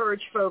I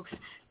encourage folks,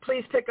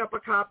 please pick up a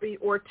copy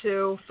or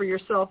two for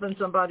yourself and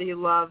somebody you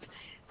love.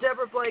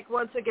 Deborah Blake,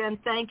 once again,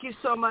 thank you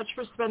so much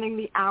for spending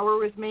the hour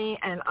with me,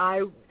 and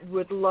I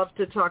would love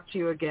to talk to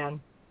you again.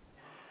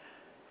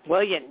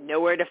 Well, you know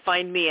where to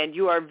find me, and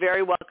you are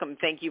very welcome.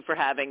 Thank you for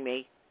having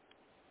me.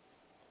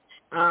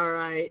 All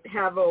right.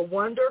 Have a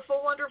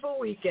wonderful, wonderful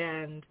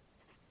weekend.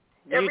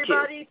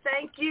 Everybody,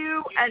 thank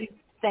you, and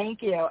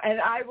thank you. And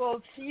I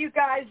will see you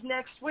guys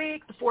next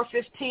week,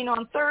 4:15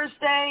 on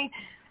Thursday,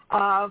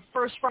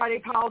 First Friday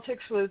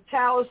Politics with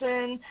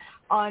Taliesin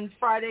on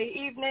Friday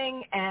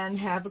evening, and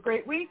have a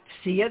great week.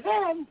 See you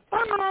then.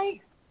 Bye.